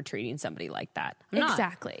attacked for treating somebody like that.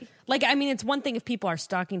 Exactly. Like, I mean, it's one thing if people are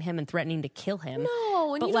stalking him and threatening to kill him.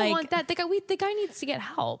 No, and but you don't want that. The guy needs to get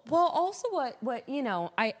help. Well, also what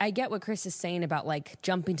I get what Chris is saying about like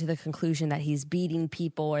jumping to the conclusion that he's beating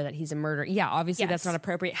people or that he's a murderer. Yeah, obviously that's not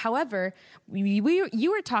appropriate. However, you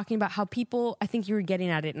were talking about how people, I think you were getting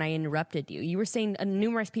at it and I interrupted you. You were saying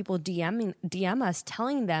numerous people DM us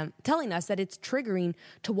telling us that it's triggering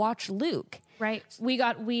to watch Luke. Right. We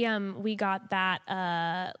got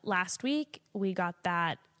that last week. We got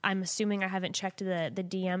that. I'm assuming I haven't checked the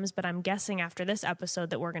DMs, but I'm guessing after this episode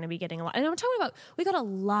that we're going to be getting a lot. And I'm talking about, we got a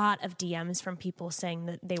lot of DMs from people saying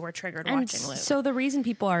that they were triggered watching Luke. So the reason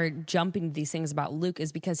people are jumping to these things about Luke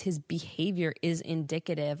is because his behavior is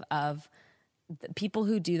indicative of people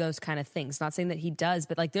who do those kind of things. Not saying that he does,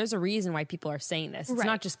 but like there's a reason why people are saying this. It's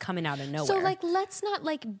not just coming out of nowhere. So like, let's not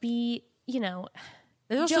like be,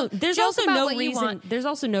 There's also no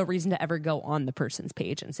reason to ever go on the person's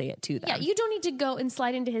page and say it to them. Yeah, you don't need to go and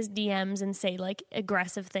slide into his DMs and say like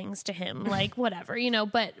aggressive things to him, like whatever,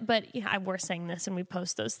 but we're saying this and we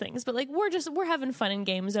post those things, but like we're having fun and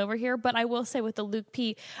games over here. But I will say with the Luke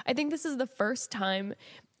P, I think this is the first time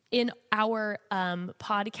in our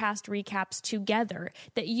podcast recaps together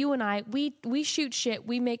that you and I, we shoot shit,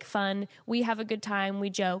 we make fun, we have a good time, we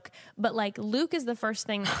joke. But like Luke is the first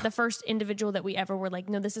individual that we ever were like,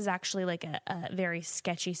 no, this is actually like a very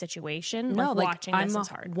sketchy situation. No, like watching I'm this is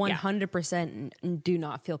hard. 100% do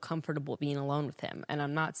not feel comfortable being alone with him. And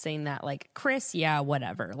I'm not saying that like Chris, yeah,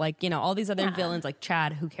 whatever. Like, all these other villains like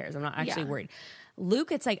Chad, who cares? I'm not actually worried.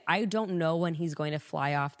 Luke, it's like, I don't know when he's going to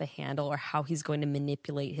fly off the handle or how he's going to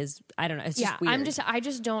manipulate his, I don't know. It's just weird.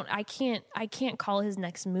 I can't call his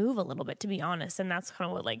next move a little bit, to be honest. And that's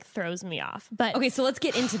kind of what like throws me off. But okay, so let's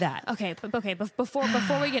get into that. Before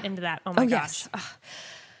we get into that, oh my gosh. Yes.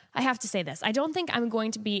 I have to say this. I don't think I'm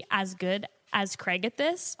going to be as good as Craig at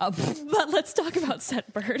this, but let's talk about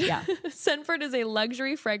Scentbird. Yeah. Scentbird is a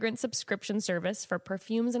luxury fragrance subscription service for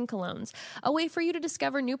perfumes and colognes, a way for you to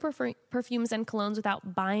discover new perfumes and colognes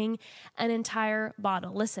without buying an entire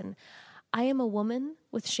bottle. Listen, I am a woman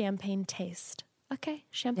with champagne taste. Okay,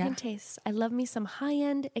 champagne taste. I love me some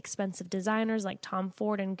high-end, expensive designers like Tom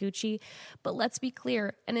Ford and Gucci, but let's be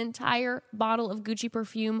clear, an entire bottle of Gucci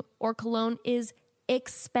perfume or cologne is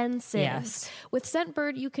expensive. Yes. With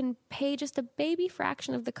Scentbird, you can pay just a baby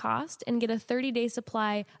fraction of the cost and get a 30-day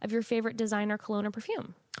supply of your favorite designer cologne or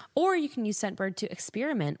perfume. Or you can use Scentbird to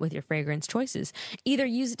experiment with your fragrance choices. Either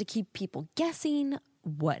use it to keep people guessing,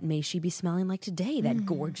 what may she be smelling like today, that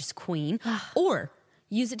gorgeous queen, or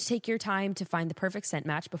use it to take your time to find the perfect scent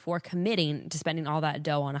match before committing to spending all that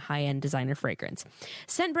dough on a high-end designer fragrance.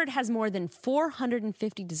 Scentbird has more than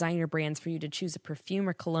 450 designer brands for you to choose a perfume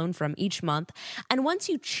or cologne from each month. And once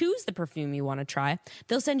you choose the perfume you want to try,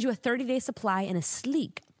 they'll send you a 30-day supply in a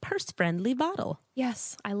sleek, purse-friendly bottle.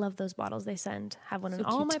 Yes, I love those bottles they send. Have one in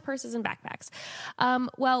all my purses and backpacks.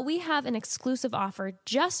 Well, we have an exclusive offer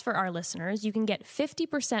just for our listeners. You can get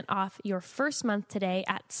 50% off your first month today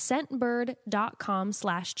at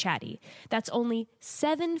scentbird.com/chatty. That's only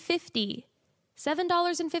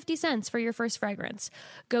 $7.50 for your first fragrance.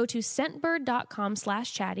 Go to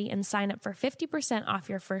scentbird.com/chatty and sign up for 50% off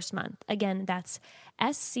your first month. Again, that's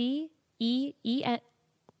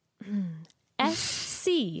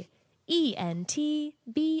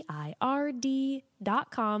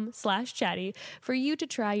scentbird.com/chatty for you to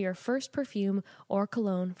try your first perfume or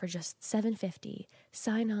cologne for just $7.50.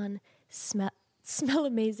 Sign on, smell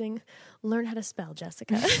amazing, learn how to spell,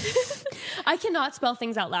 Jessica. I cannot spell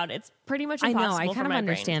things out loud. It's pretty much impossible. I know, I kind of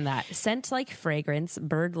understand brain. that. Scent like fragrance,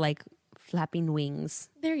 bird like flapping wings.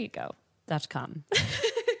 There you go. .com.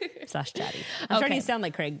 /chatty. I'm trying to sound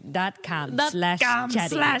like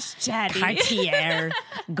Craig.com/chatty. Cartier,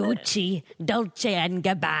 Gucci, Dolce and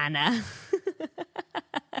Gabbana.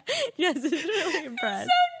 Yes, it's really impressed. You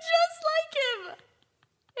sound just like him.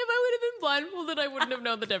 If I would have been blindfolded, I wouldn't have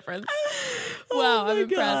known the difference. Wow, I'm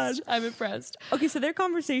impressed. I'm impressed. Okay, so their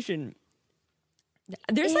conversation.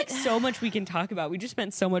 There's like so much we can talk about. We just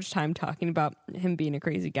spent so much time talking about him being a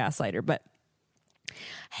crazy gaslighter, but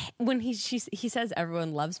when he says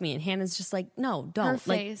everyone loves me, and Hannah's just like, no, don't. Her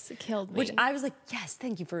face killed me. Which I was like, yes,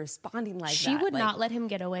 thank you for responding like that. She would not let him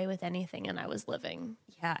get away with anything, and I was living.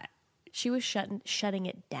 Yeah. She was shutting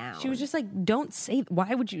it down. She was just like, don't say,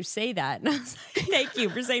 why would you say that? And I was like, thank you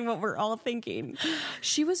for saying what we're all thinking.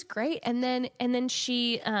 She was great. And then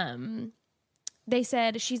she, they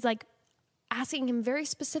said, she's like asking him very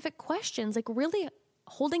specific questions, like really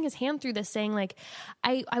holding his hand through this, saying like,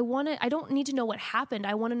 I don't need to know what happened.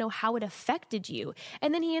 I want to know how it affected you.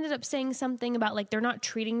 And then he ended up saying something about like, they're not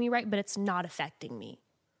treating me right, but it's not affecting me.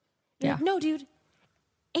 Yeah. Like, no, dude,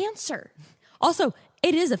 answer. Also,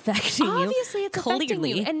 it is affecting you. Obviously, it's affecting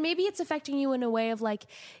clearly. you. And maybe it's affecting you in a way of like,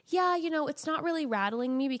 yeah, it's not really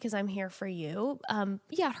rattling me because I'm here for you.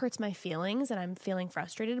 Yeah, it hurts my feelings and I'm feeling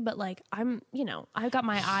frustrated, but like I've got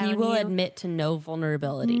my eye on you. He will admit to no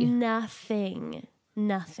vulnerability. Nothing.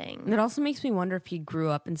 And it also makes me wonder if he grew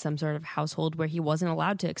up in some sort of household where he wasn't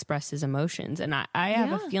allowed to express his emotions. And I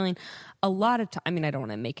have a feeling a lot of time, I mean, I don't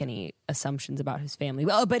want to make any assumptions about his family,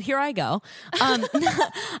 but here I go.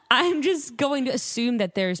 I'm just going to assume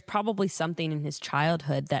that there's probably something in his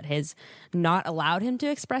childhood that has not allowed him to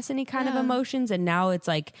express any kind of emotions. And now it's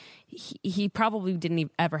like, he probably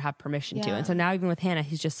didn't ever have permission to. And so now even with Hannah,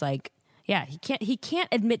 he's just like, he can't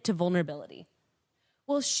admit to vulnerability.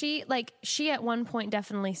 Well, she at one point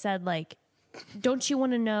definitely said, like, don't you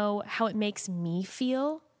want to know how it makes me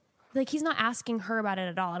feel? Like, he's not asking her about it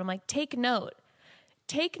at all. And I'm like, take note.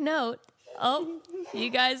 Oh, you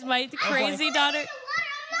guys, my crazy daughter.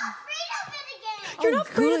 You're not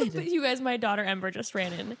afraid of it. You guys, my daughter Ember just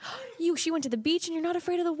ran in. She went to the beach and you're not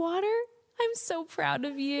afraid of the water? I'm so proud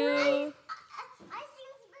of you. I sing this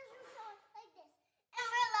version song like this.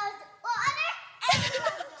 Ember loves water. Ember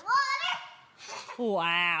loves the water.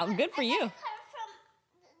 Wow, good for you.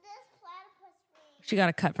 She got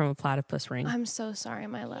a cut from a platypus ring. I'm so sorry,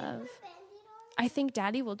 my love. I think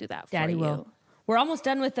Daddy will do that for you. Daddy will. We're almost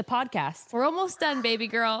done with the podcast. We're almost done, baby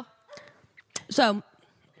girl. So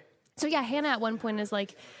yeah, Hannah at one point is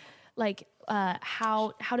like,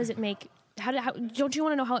 how does it make? How don't you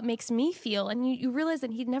want to know how it makes me feel? And you realize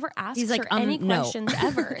that he'd never asked her any questions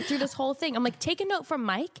ever through this whole thing. I'm like, take a note from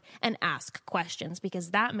Mike and ask questions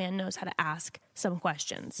because that man knows how to ask some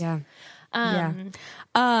questions. Yeah.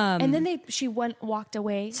 And then she walked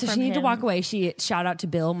away. So from she needed to him. walk away. She shout out to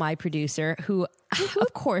Bill, my producer, who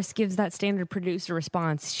of course gives that standard producer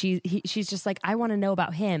response. She's just like, I want to know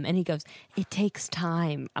about him, and he goes, it takes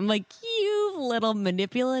time. I'm like, you little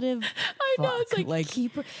manipulative. I know, it's like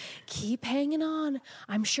keep hanging on.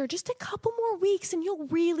 I'm sure just a couple more weeks and you'll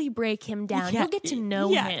really break him down. You'll get to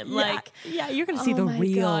know him. You're gonna see the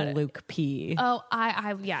real Luke P. Oh,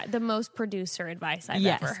 the most producer advice I've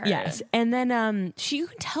ever heard. Yes. And then you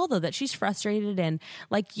can tell though that she's frustrated, and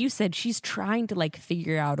like you said, she's trying to like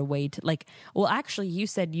figure out a way to like. Well, actually, you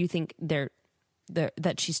said you think that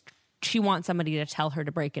she wants somebody to tell her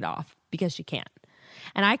to break it off because she can't.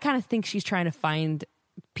 And I kind of think she's trying to find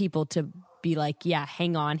people to be like, yeah,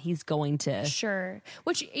 hang on, he's going to. Sure.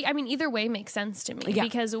 Which, I mean, either way makes sense to me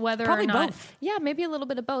because whether probably or not. Both. Yeah, maybe a little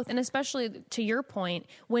bit of both. And especially to your point,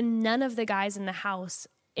 when none of the guys in the house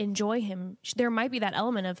enjoy him, there might be that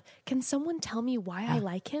element of, can someone tell me why I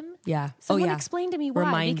like him? Yeah. Someone explain to me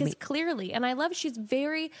why. Because clearly, and I love she's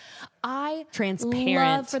very, transparent.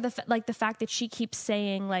 Love for the fact that she keeps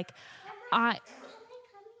saying like,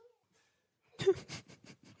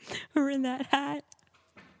 We're in that hat.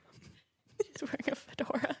 She's wearing a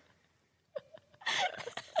fedora.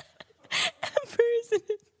 Amber's in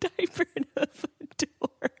a diaper and a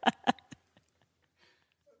fedora.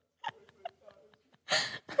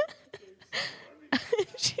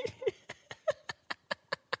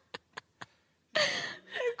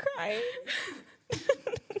 I'm crying.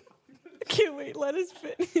 Okay, wait, let us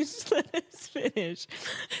finish.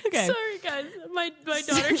 Okay. Sorry, guys. My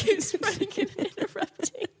daughter keeps running and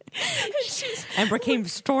interrupting. And Amber came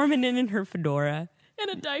storming in her fedora. And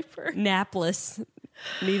a diaper. Napless.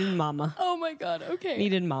 Needed mama. Oh my God. Okay.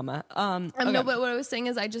 Needed mama. Okay. No, but what I was saying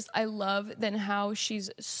is I love then how she's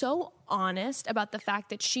so honest about the fact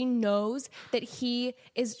that she knows that he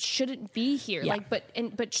shouldn't be here. Yeah.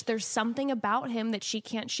 But there's something about him that she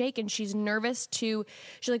can't shake, and she's nervous she's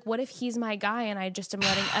like, what if he's my guy and I just am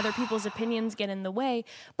letting other people's opinions get in the way?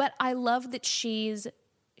 But I love that she's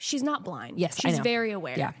not blind. Yes, she's I know. very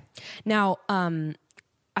aware. Yeah. Now,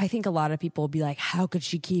 I think a lot of people will be like, how could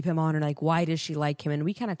she keep him on? Or like, why does she like him? And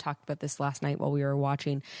we kind of talked about this last night while we were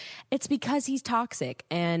watching. It's because he's toxic.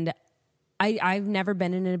 And I've never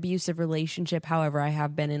been in an abusive relationship. However, I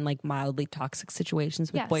have been in like mildly toxic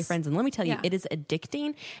situations with boyfriends. And let me tell you, it is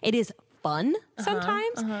addicting. It is fun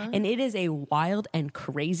sometimes. And it is a wild and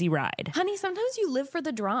crazy ride. Honey, sometimes you live for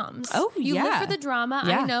the drums. Oh, you live for the drama.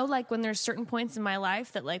 Yeah. I know, like when there's certain points in my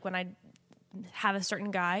life that like when I have a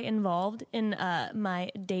certain guy involved in my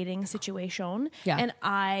dating situation and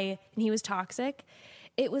he was toxic,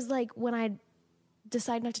 it was like when I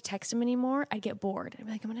decide not to text him anymore, I get bored. I'm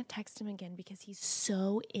like, I'm going to text him again because he's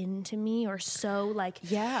so into me, or so like,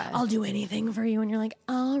 I'll do anything for you. And you're like,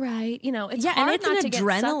 all right. You know, it's hard and it's not an to get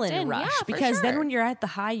sucked adrenaline in. rush Yeah, because then sure. when you're at the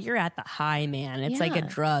high, man. It's like a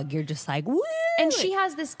drug. You're just like, woo! And she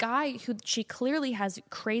has this guy who she clearly has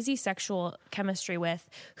crazy sexual chemistry with,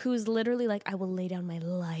 who's literally like, I will lay down my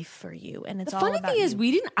life for you. And it's The all funny about thing is,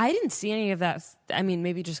 you. I didn't see any of that. I mean,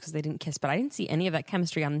 maybe just because they didn't kiss, but I didn't see any of that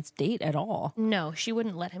chemistry on this date at all. No, she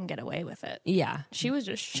wouldn't let him get away with it. Yeah. She was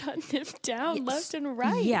just shutting him down left and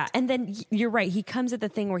right. Yeah. And then you're right. He comes at the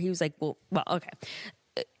thing where he was like, well, okay.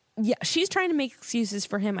 Yeah, she's trying to make excuses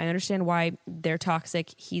for him. I understand why they're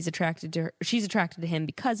toxic. He's attracted to her. She's attracted to him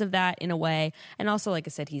because of that in a way. And also, like I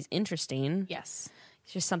said, he's interesting. Yes.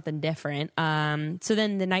 It's just something different. So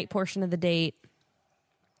then the night portion of the date,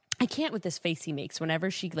 I can't with this face he makes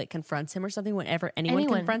whenever she like confronts him or something, whenever anyone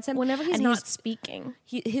confronts him. Whenever he's and not speaking.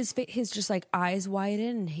 His just like eyes widen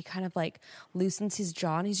and he kind of like loosens his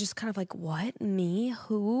jaw and he's just kind of like, what? Me?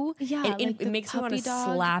 Who? Yeah, And like it the makes me want to puppy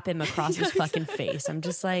dog. slap him across his fucking face. I'm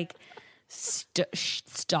just like,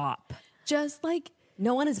 stop. Just like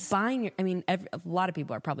No one is buying your, I mean, a lot of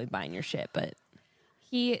people are probably buying your shit, but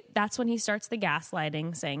that's when he starts the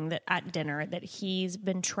gaslighting, saying that at dinner that he's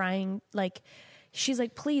been trying, like, she's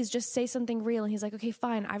like, please just say something real. And he's like, okay,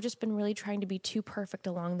 fine. I've just been really trying to be too perfect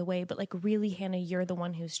along the way. But like, really, Hannah, you're the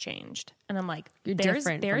one who's changed. And I'm like, You're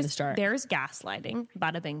different from the start. There's gaslighting.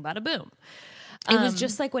 Bada bing, bada boom. it was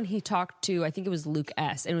just like when he talked to, I think it was Luke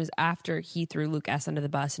S. And it was after he threw Luke S. under the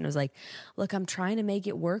bus and was like, look, I'm trying to make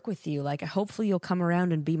it work with you. Like, hopefully you'll come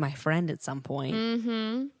around and be my friend at some point.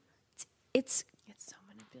 Mm-hmm. It's So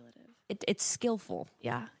manipulative. it's skillful.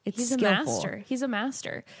 Yeah. It's He's skillful. a master. He's a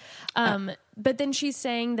master. But then she's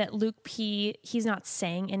saying that Luke P, he's not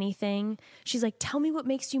saying anything. She's like, tell me what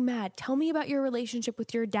makes you mad. Tell me about your relationship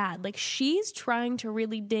with your dad. Like, she's trying to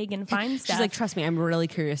really dig and find stuff. She's like, trust me, I'm really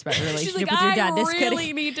curious about your She's relationship like, with your dad. I This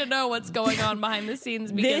really need to know what's going on behind the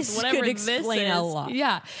scenes because This whatever could this explain is. a lot.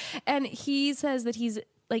 Yeah. And he says that he's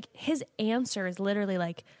like, his answer is literally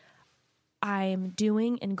like, I'm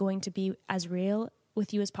doing and going to be as real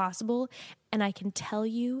with you as possible. And I can tell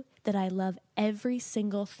you that I love every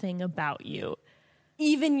single thing about you.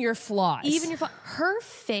 even your flaws. Even your flaws. Her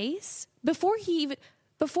face, before he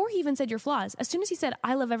even said your flaws, as soon as he said,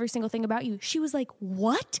 I love every single thing about you, she was like,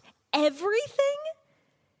 what? Everything?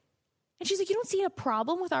 And she's like, you don't see a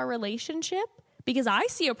problem with our relationship? Because I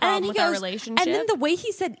see a problem with our relationship. And then the way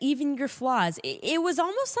he said, even your flaws, it was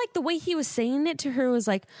almost like the way he was saying it to her was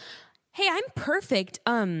like, hey, I'm perfect.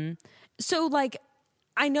 So like,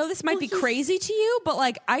 I know this might be crazy to you, but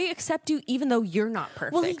like, I accept you even though you're not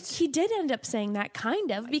perfect. Well, he did end up saying that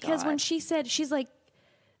kind of, because when she said, she's like,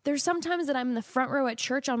 there's sometimes that I'm in the front row at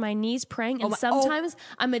church on my knees praying, and sometimes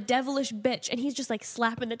I'm a devilish bitch. And he's just like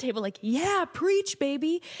slapping the table like, yeah, preach,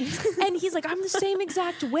 baby. And he's like, I'm the same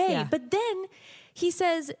exact way. Yeah. But then he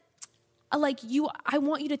says, like, I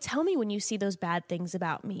want you to tell me when you see those bad things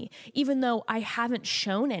about me, even though I haven't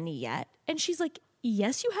shown any yet. And she's like,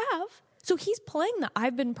 yes, you have. So he's playing the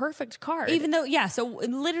I've been perfect card. Even though, yeah, so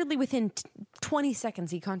literally within 20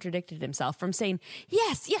 seconds, he contradicted himself from saying,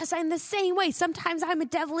 yes, I'm the same way. Sometimes I'm a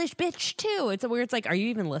devilish bitch too. It's where it's like, are you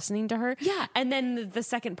even listening to her? Yeah. And then the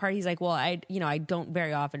second part, he's like, well, I don't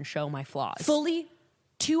very often show my flaws. Fully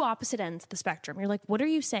two opposite ends of the spectrum. You're like, what are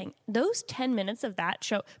you saying? Those 10 minutes of that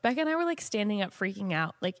show, Becca and I were like standing up, freaking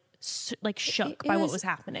out, like shook by what was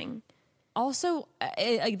happening. Also,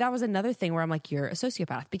 like that was another thing where I'm like, you're a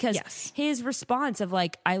sociopath, because his response of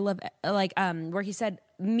like, I love, like, where he said,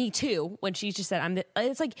 me too, when she just said,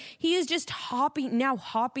 it's like, he is just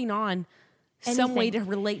hopping on some way to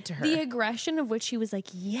relate to her. The aggression of which he was like,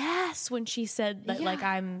 yes, when she said that, like,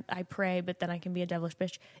 I pray, but then I can be a devilish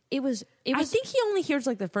bitch. It was, I think he only hears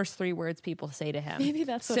like the first 3 words people say to him. Maybe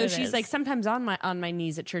that's what so it she's is. like, sometimes on my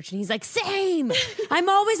knees at church, and he's like, same. I'm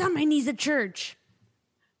always on my knees at church.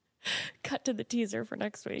 Cut to the teaser for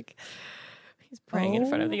next week. He's praying in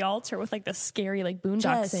front of the altar with like the scary like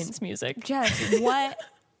Boondock Saints music. Jess, what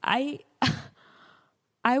I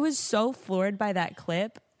was so floored by that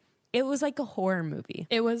clip. It was like a horror movie.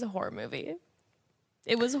 It was a horror movie.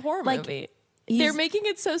 It was a horror movie. They're making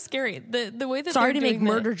it so scary. The way that sorry they're to make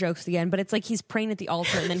doing murder jokes again, but it's like he's praying at the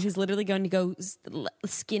altar and then he's literally going to go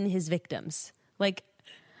skin his victims. Like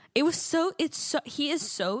he is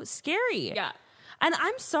so scary. Yeah. And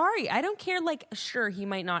I'm sorry, I don't care. Like, sure, he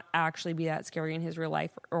might not actually be that scary in his real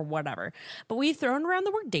life or whatever, but we've thrown around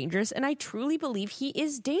the word dangerous, and I truly believe he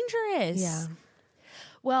is dangerous. Yeah.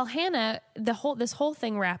 Well, Hannah, this whole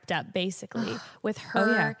thing wrapped up basically with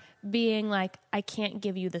her being like, I can't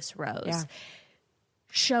give you this rose. Yeah.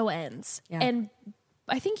 Show ends. Yeah. And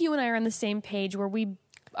I think you and I are on the same page where we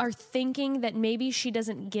are thinking that maybe she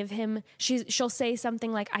doesn't give him, she'll say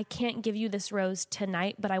something like, I can't give you this rose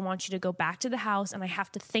tonight, but I want you to go back to the house and I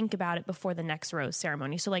have to think about it before the next rose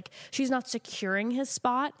ceremony. So like she's not securing his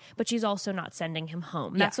spot, but she's also not sending him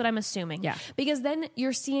home. That's what I'm assuming. Yeah. Because then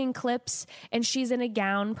you're seeing clips and she's in a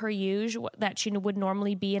gown per usual that she would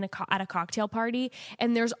normally be in at a cocktail party.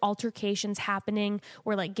 And there's altercations happening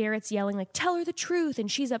where like Garrett's yelling like, tell her the truth. And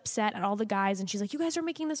she's upset at all the guys. And she's like, you guys are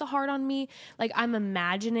making this a hard on me. Like I'm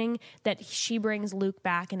imagining that she brings Luke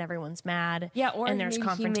back and everyone's mad. Yeah. Or and there's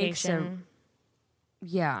confrontation.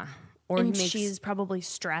 Or and she's probably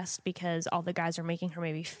stressed because all the guys are making her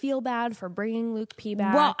maybe feel bad for bringing Luke P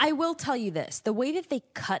back. Well, I will tell you this. The way that they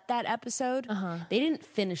cut that episode, they didn't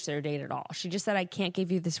finish their date at all. She just said, I can't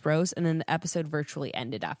give you this rose. And then the episode virtually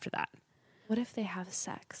ended after that. What if they have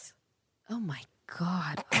sex? Oh my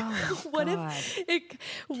God. Oh what God. if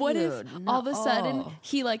all of a sudden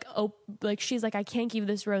he like she's like, I can't give you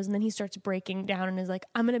this rose, and then he starts breaking down and is like,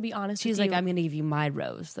 I'm gonna be honest with you. She's like, I'm gonna give you my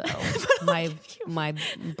rose though. my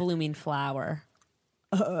blooming flower.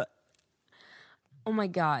 Oh my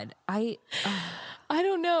God. I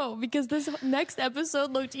don't know, because this next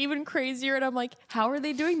episode looked even crazier and I'm like, how are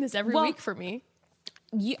they doing this every week for me?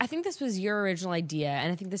 I think this was your original idea,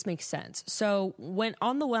 and I think this makes sense. So when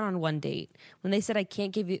on the one-on-one date, when they said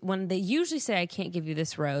when they usually say I can't give you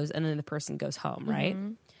this rose, and then the person goes home, right?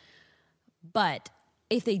 But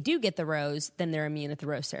if they do get the rose, then they're immune at the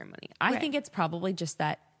rose ceremony. I think it's probably just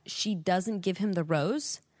that she doesn't give him the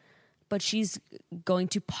rose, but she's going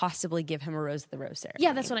to possibly give him a rose at the rose ceremony.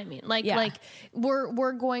 Yeah, that's what I mean. Like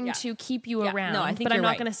we're going to keep you around, no, I think but I'm you're not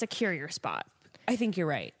right. going to secure your spot. I think you're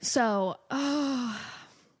right. So,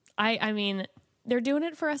 I mean, they're doing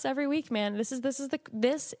it for us every week, man.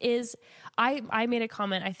 I made a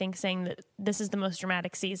comment, I think, saying that this is the most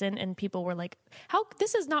dramatic season, and people were like, how,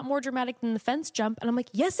 this is not more dramatic than the fence jump. And I'm like,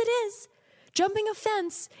 yes, it is. Jumping a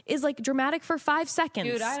fence is like dramatic for 5 seconds.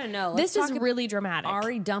 Dude, I don't know. This is really dramatic.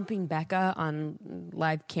 Ari dumping Becca on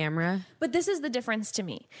live camera. But this is the difference to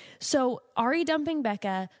me. So Ari dumping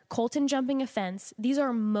Becca, Colton jumping a fence, these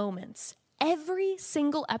are moments. Every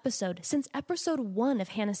single episode since episode 1 of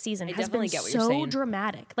Hannah's season has been so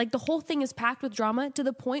dramatic. Like the whole thing is packed with drama to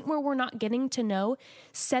the point where we're not getting to know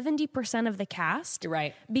 70% of the cast. You're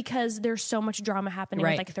right. Because there's so much drama happening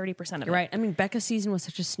with like 30% of it. You're right. I mean, Becca's season was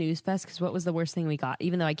such a snooze fest because what was the worst thing we got?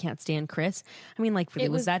 Even though I can't stand Chris. I mean, like, really,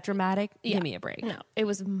 was that dramatic? Yeah, give me a break. No, it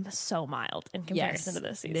was so mild in comparison to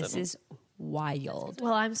this season. This is wild.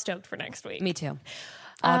 Well, I'm stoked for next week. Me too.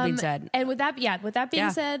 All being said. And with that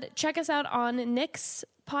being said, check us out on Nick's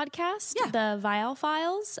podcast, The Vial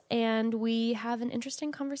Files, and we have an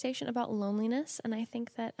interesting conversation about loneliness, and I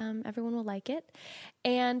think that everyone will like it.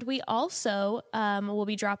 And we also will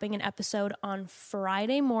be dropping an episode on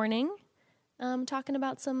Friday morning, talking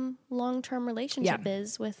about some long-term relationship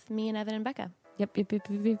biz with me and Evan and Becca. Yep.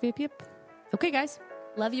 Okay, guys.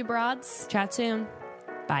 Love you, broads. Chat soon.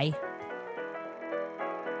 Bye.